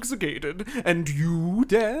intoxicated. And you,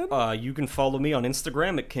 Dan? You can follow me on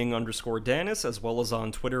Instagram at king_Danis, as well as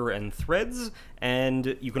on Twitter and Threads,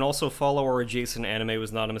 and you can also follow our Adjacent Anime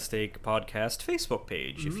Was Not a Mistake podcast Facebook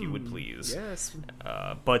page, if you would please. Yes.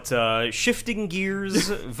 But But shifting gears,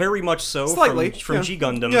 very much so, Slightly, from G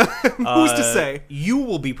Gundam. Yeah. Who's to say? You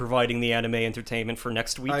will be providing the anime entertainment for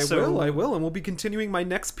next week. I will, and we'll be continuing my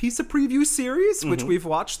next piece of preview series, which we've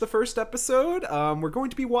watched the first episode. We're going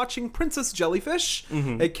to be watching Princess Jellyfish,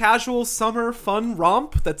 a casual summer fun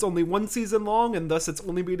romp that's only 1 season long, and thus it's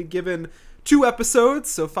only being given 2 episodes,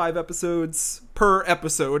 so 5 episodes per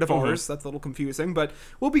episode of ours. That's a little confusing, but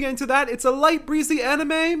we'll be getting to that. It's a light, breezy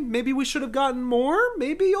anime. Maybe we should have gotten more.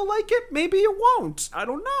 Maybe you'll like it. Maybe you won't. I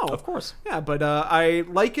don't know. Of course. Yeah, but I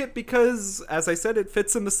like it because, as I said, it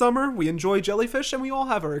fits in the summer. We enjoy jellyfish, and we all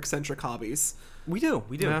have our eccentric hobbies. We do.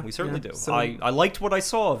 We certainly do. So, I liked what I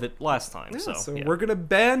saw of it last time. So we're going to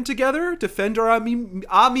band together, defend our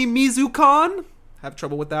Ami Mizukan. Have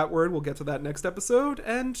trouble with that word. We'll get to that next episode.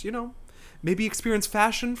 And, maybe experience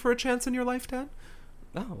fashion for a chance in your life, Dad?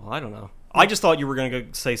 Oh, well, I don't know. I just thought you were going to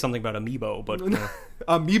say something about Amiibo, but...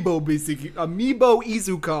 Amiibo, basically. Amiibo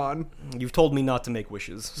Izukan. You've told me not to make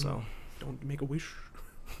wishes, so... Don't make a wish.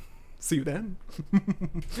 See you then.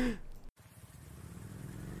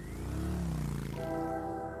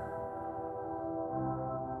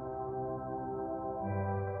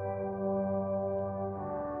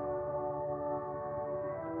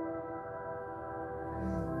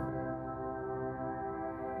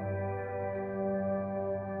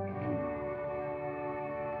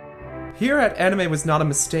 Here at Anime Was Not a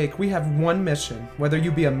Mistake, we have one mission. Whether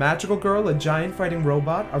you be a magical girl, a giant fighting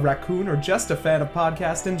robot, a raccoon, or just a fan of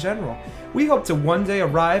podcasts in general, we hope to one day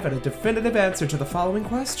arrive at a definitive answer to the following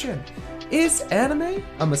question. Is anime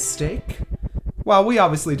a mistake? While we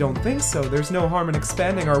obviously don't think so, there's no harm in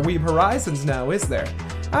expanding our weeb horizons now, is there?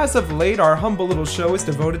 As of late, our humble little show is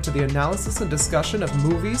devoted to the analysis and discussion of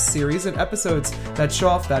movies, series, and episodes that show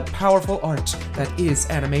off that powerful art that is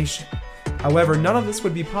animation. However, none of this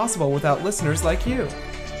would be possible without listeners like you.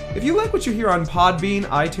 If you like what you hear on Podbean,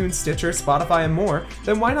 iTunes, Stitcher, Spotify, and more,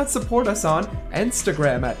 then why not support us on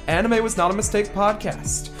Instagram at Anime Was Not a Mistake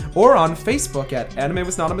Podcast, or on Facebook at Anime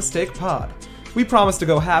Was Not a Mistake Pod. We promise to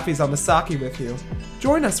go halfies on the sake with you.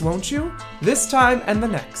 Join us, won't you? This time and the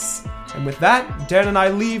next. And with that, Dan and I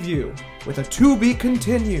leave you with a to be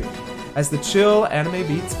continued as the chill anime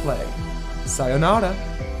beats play. Sayonara.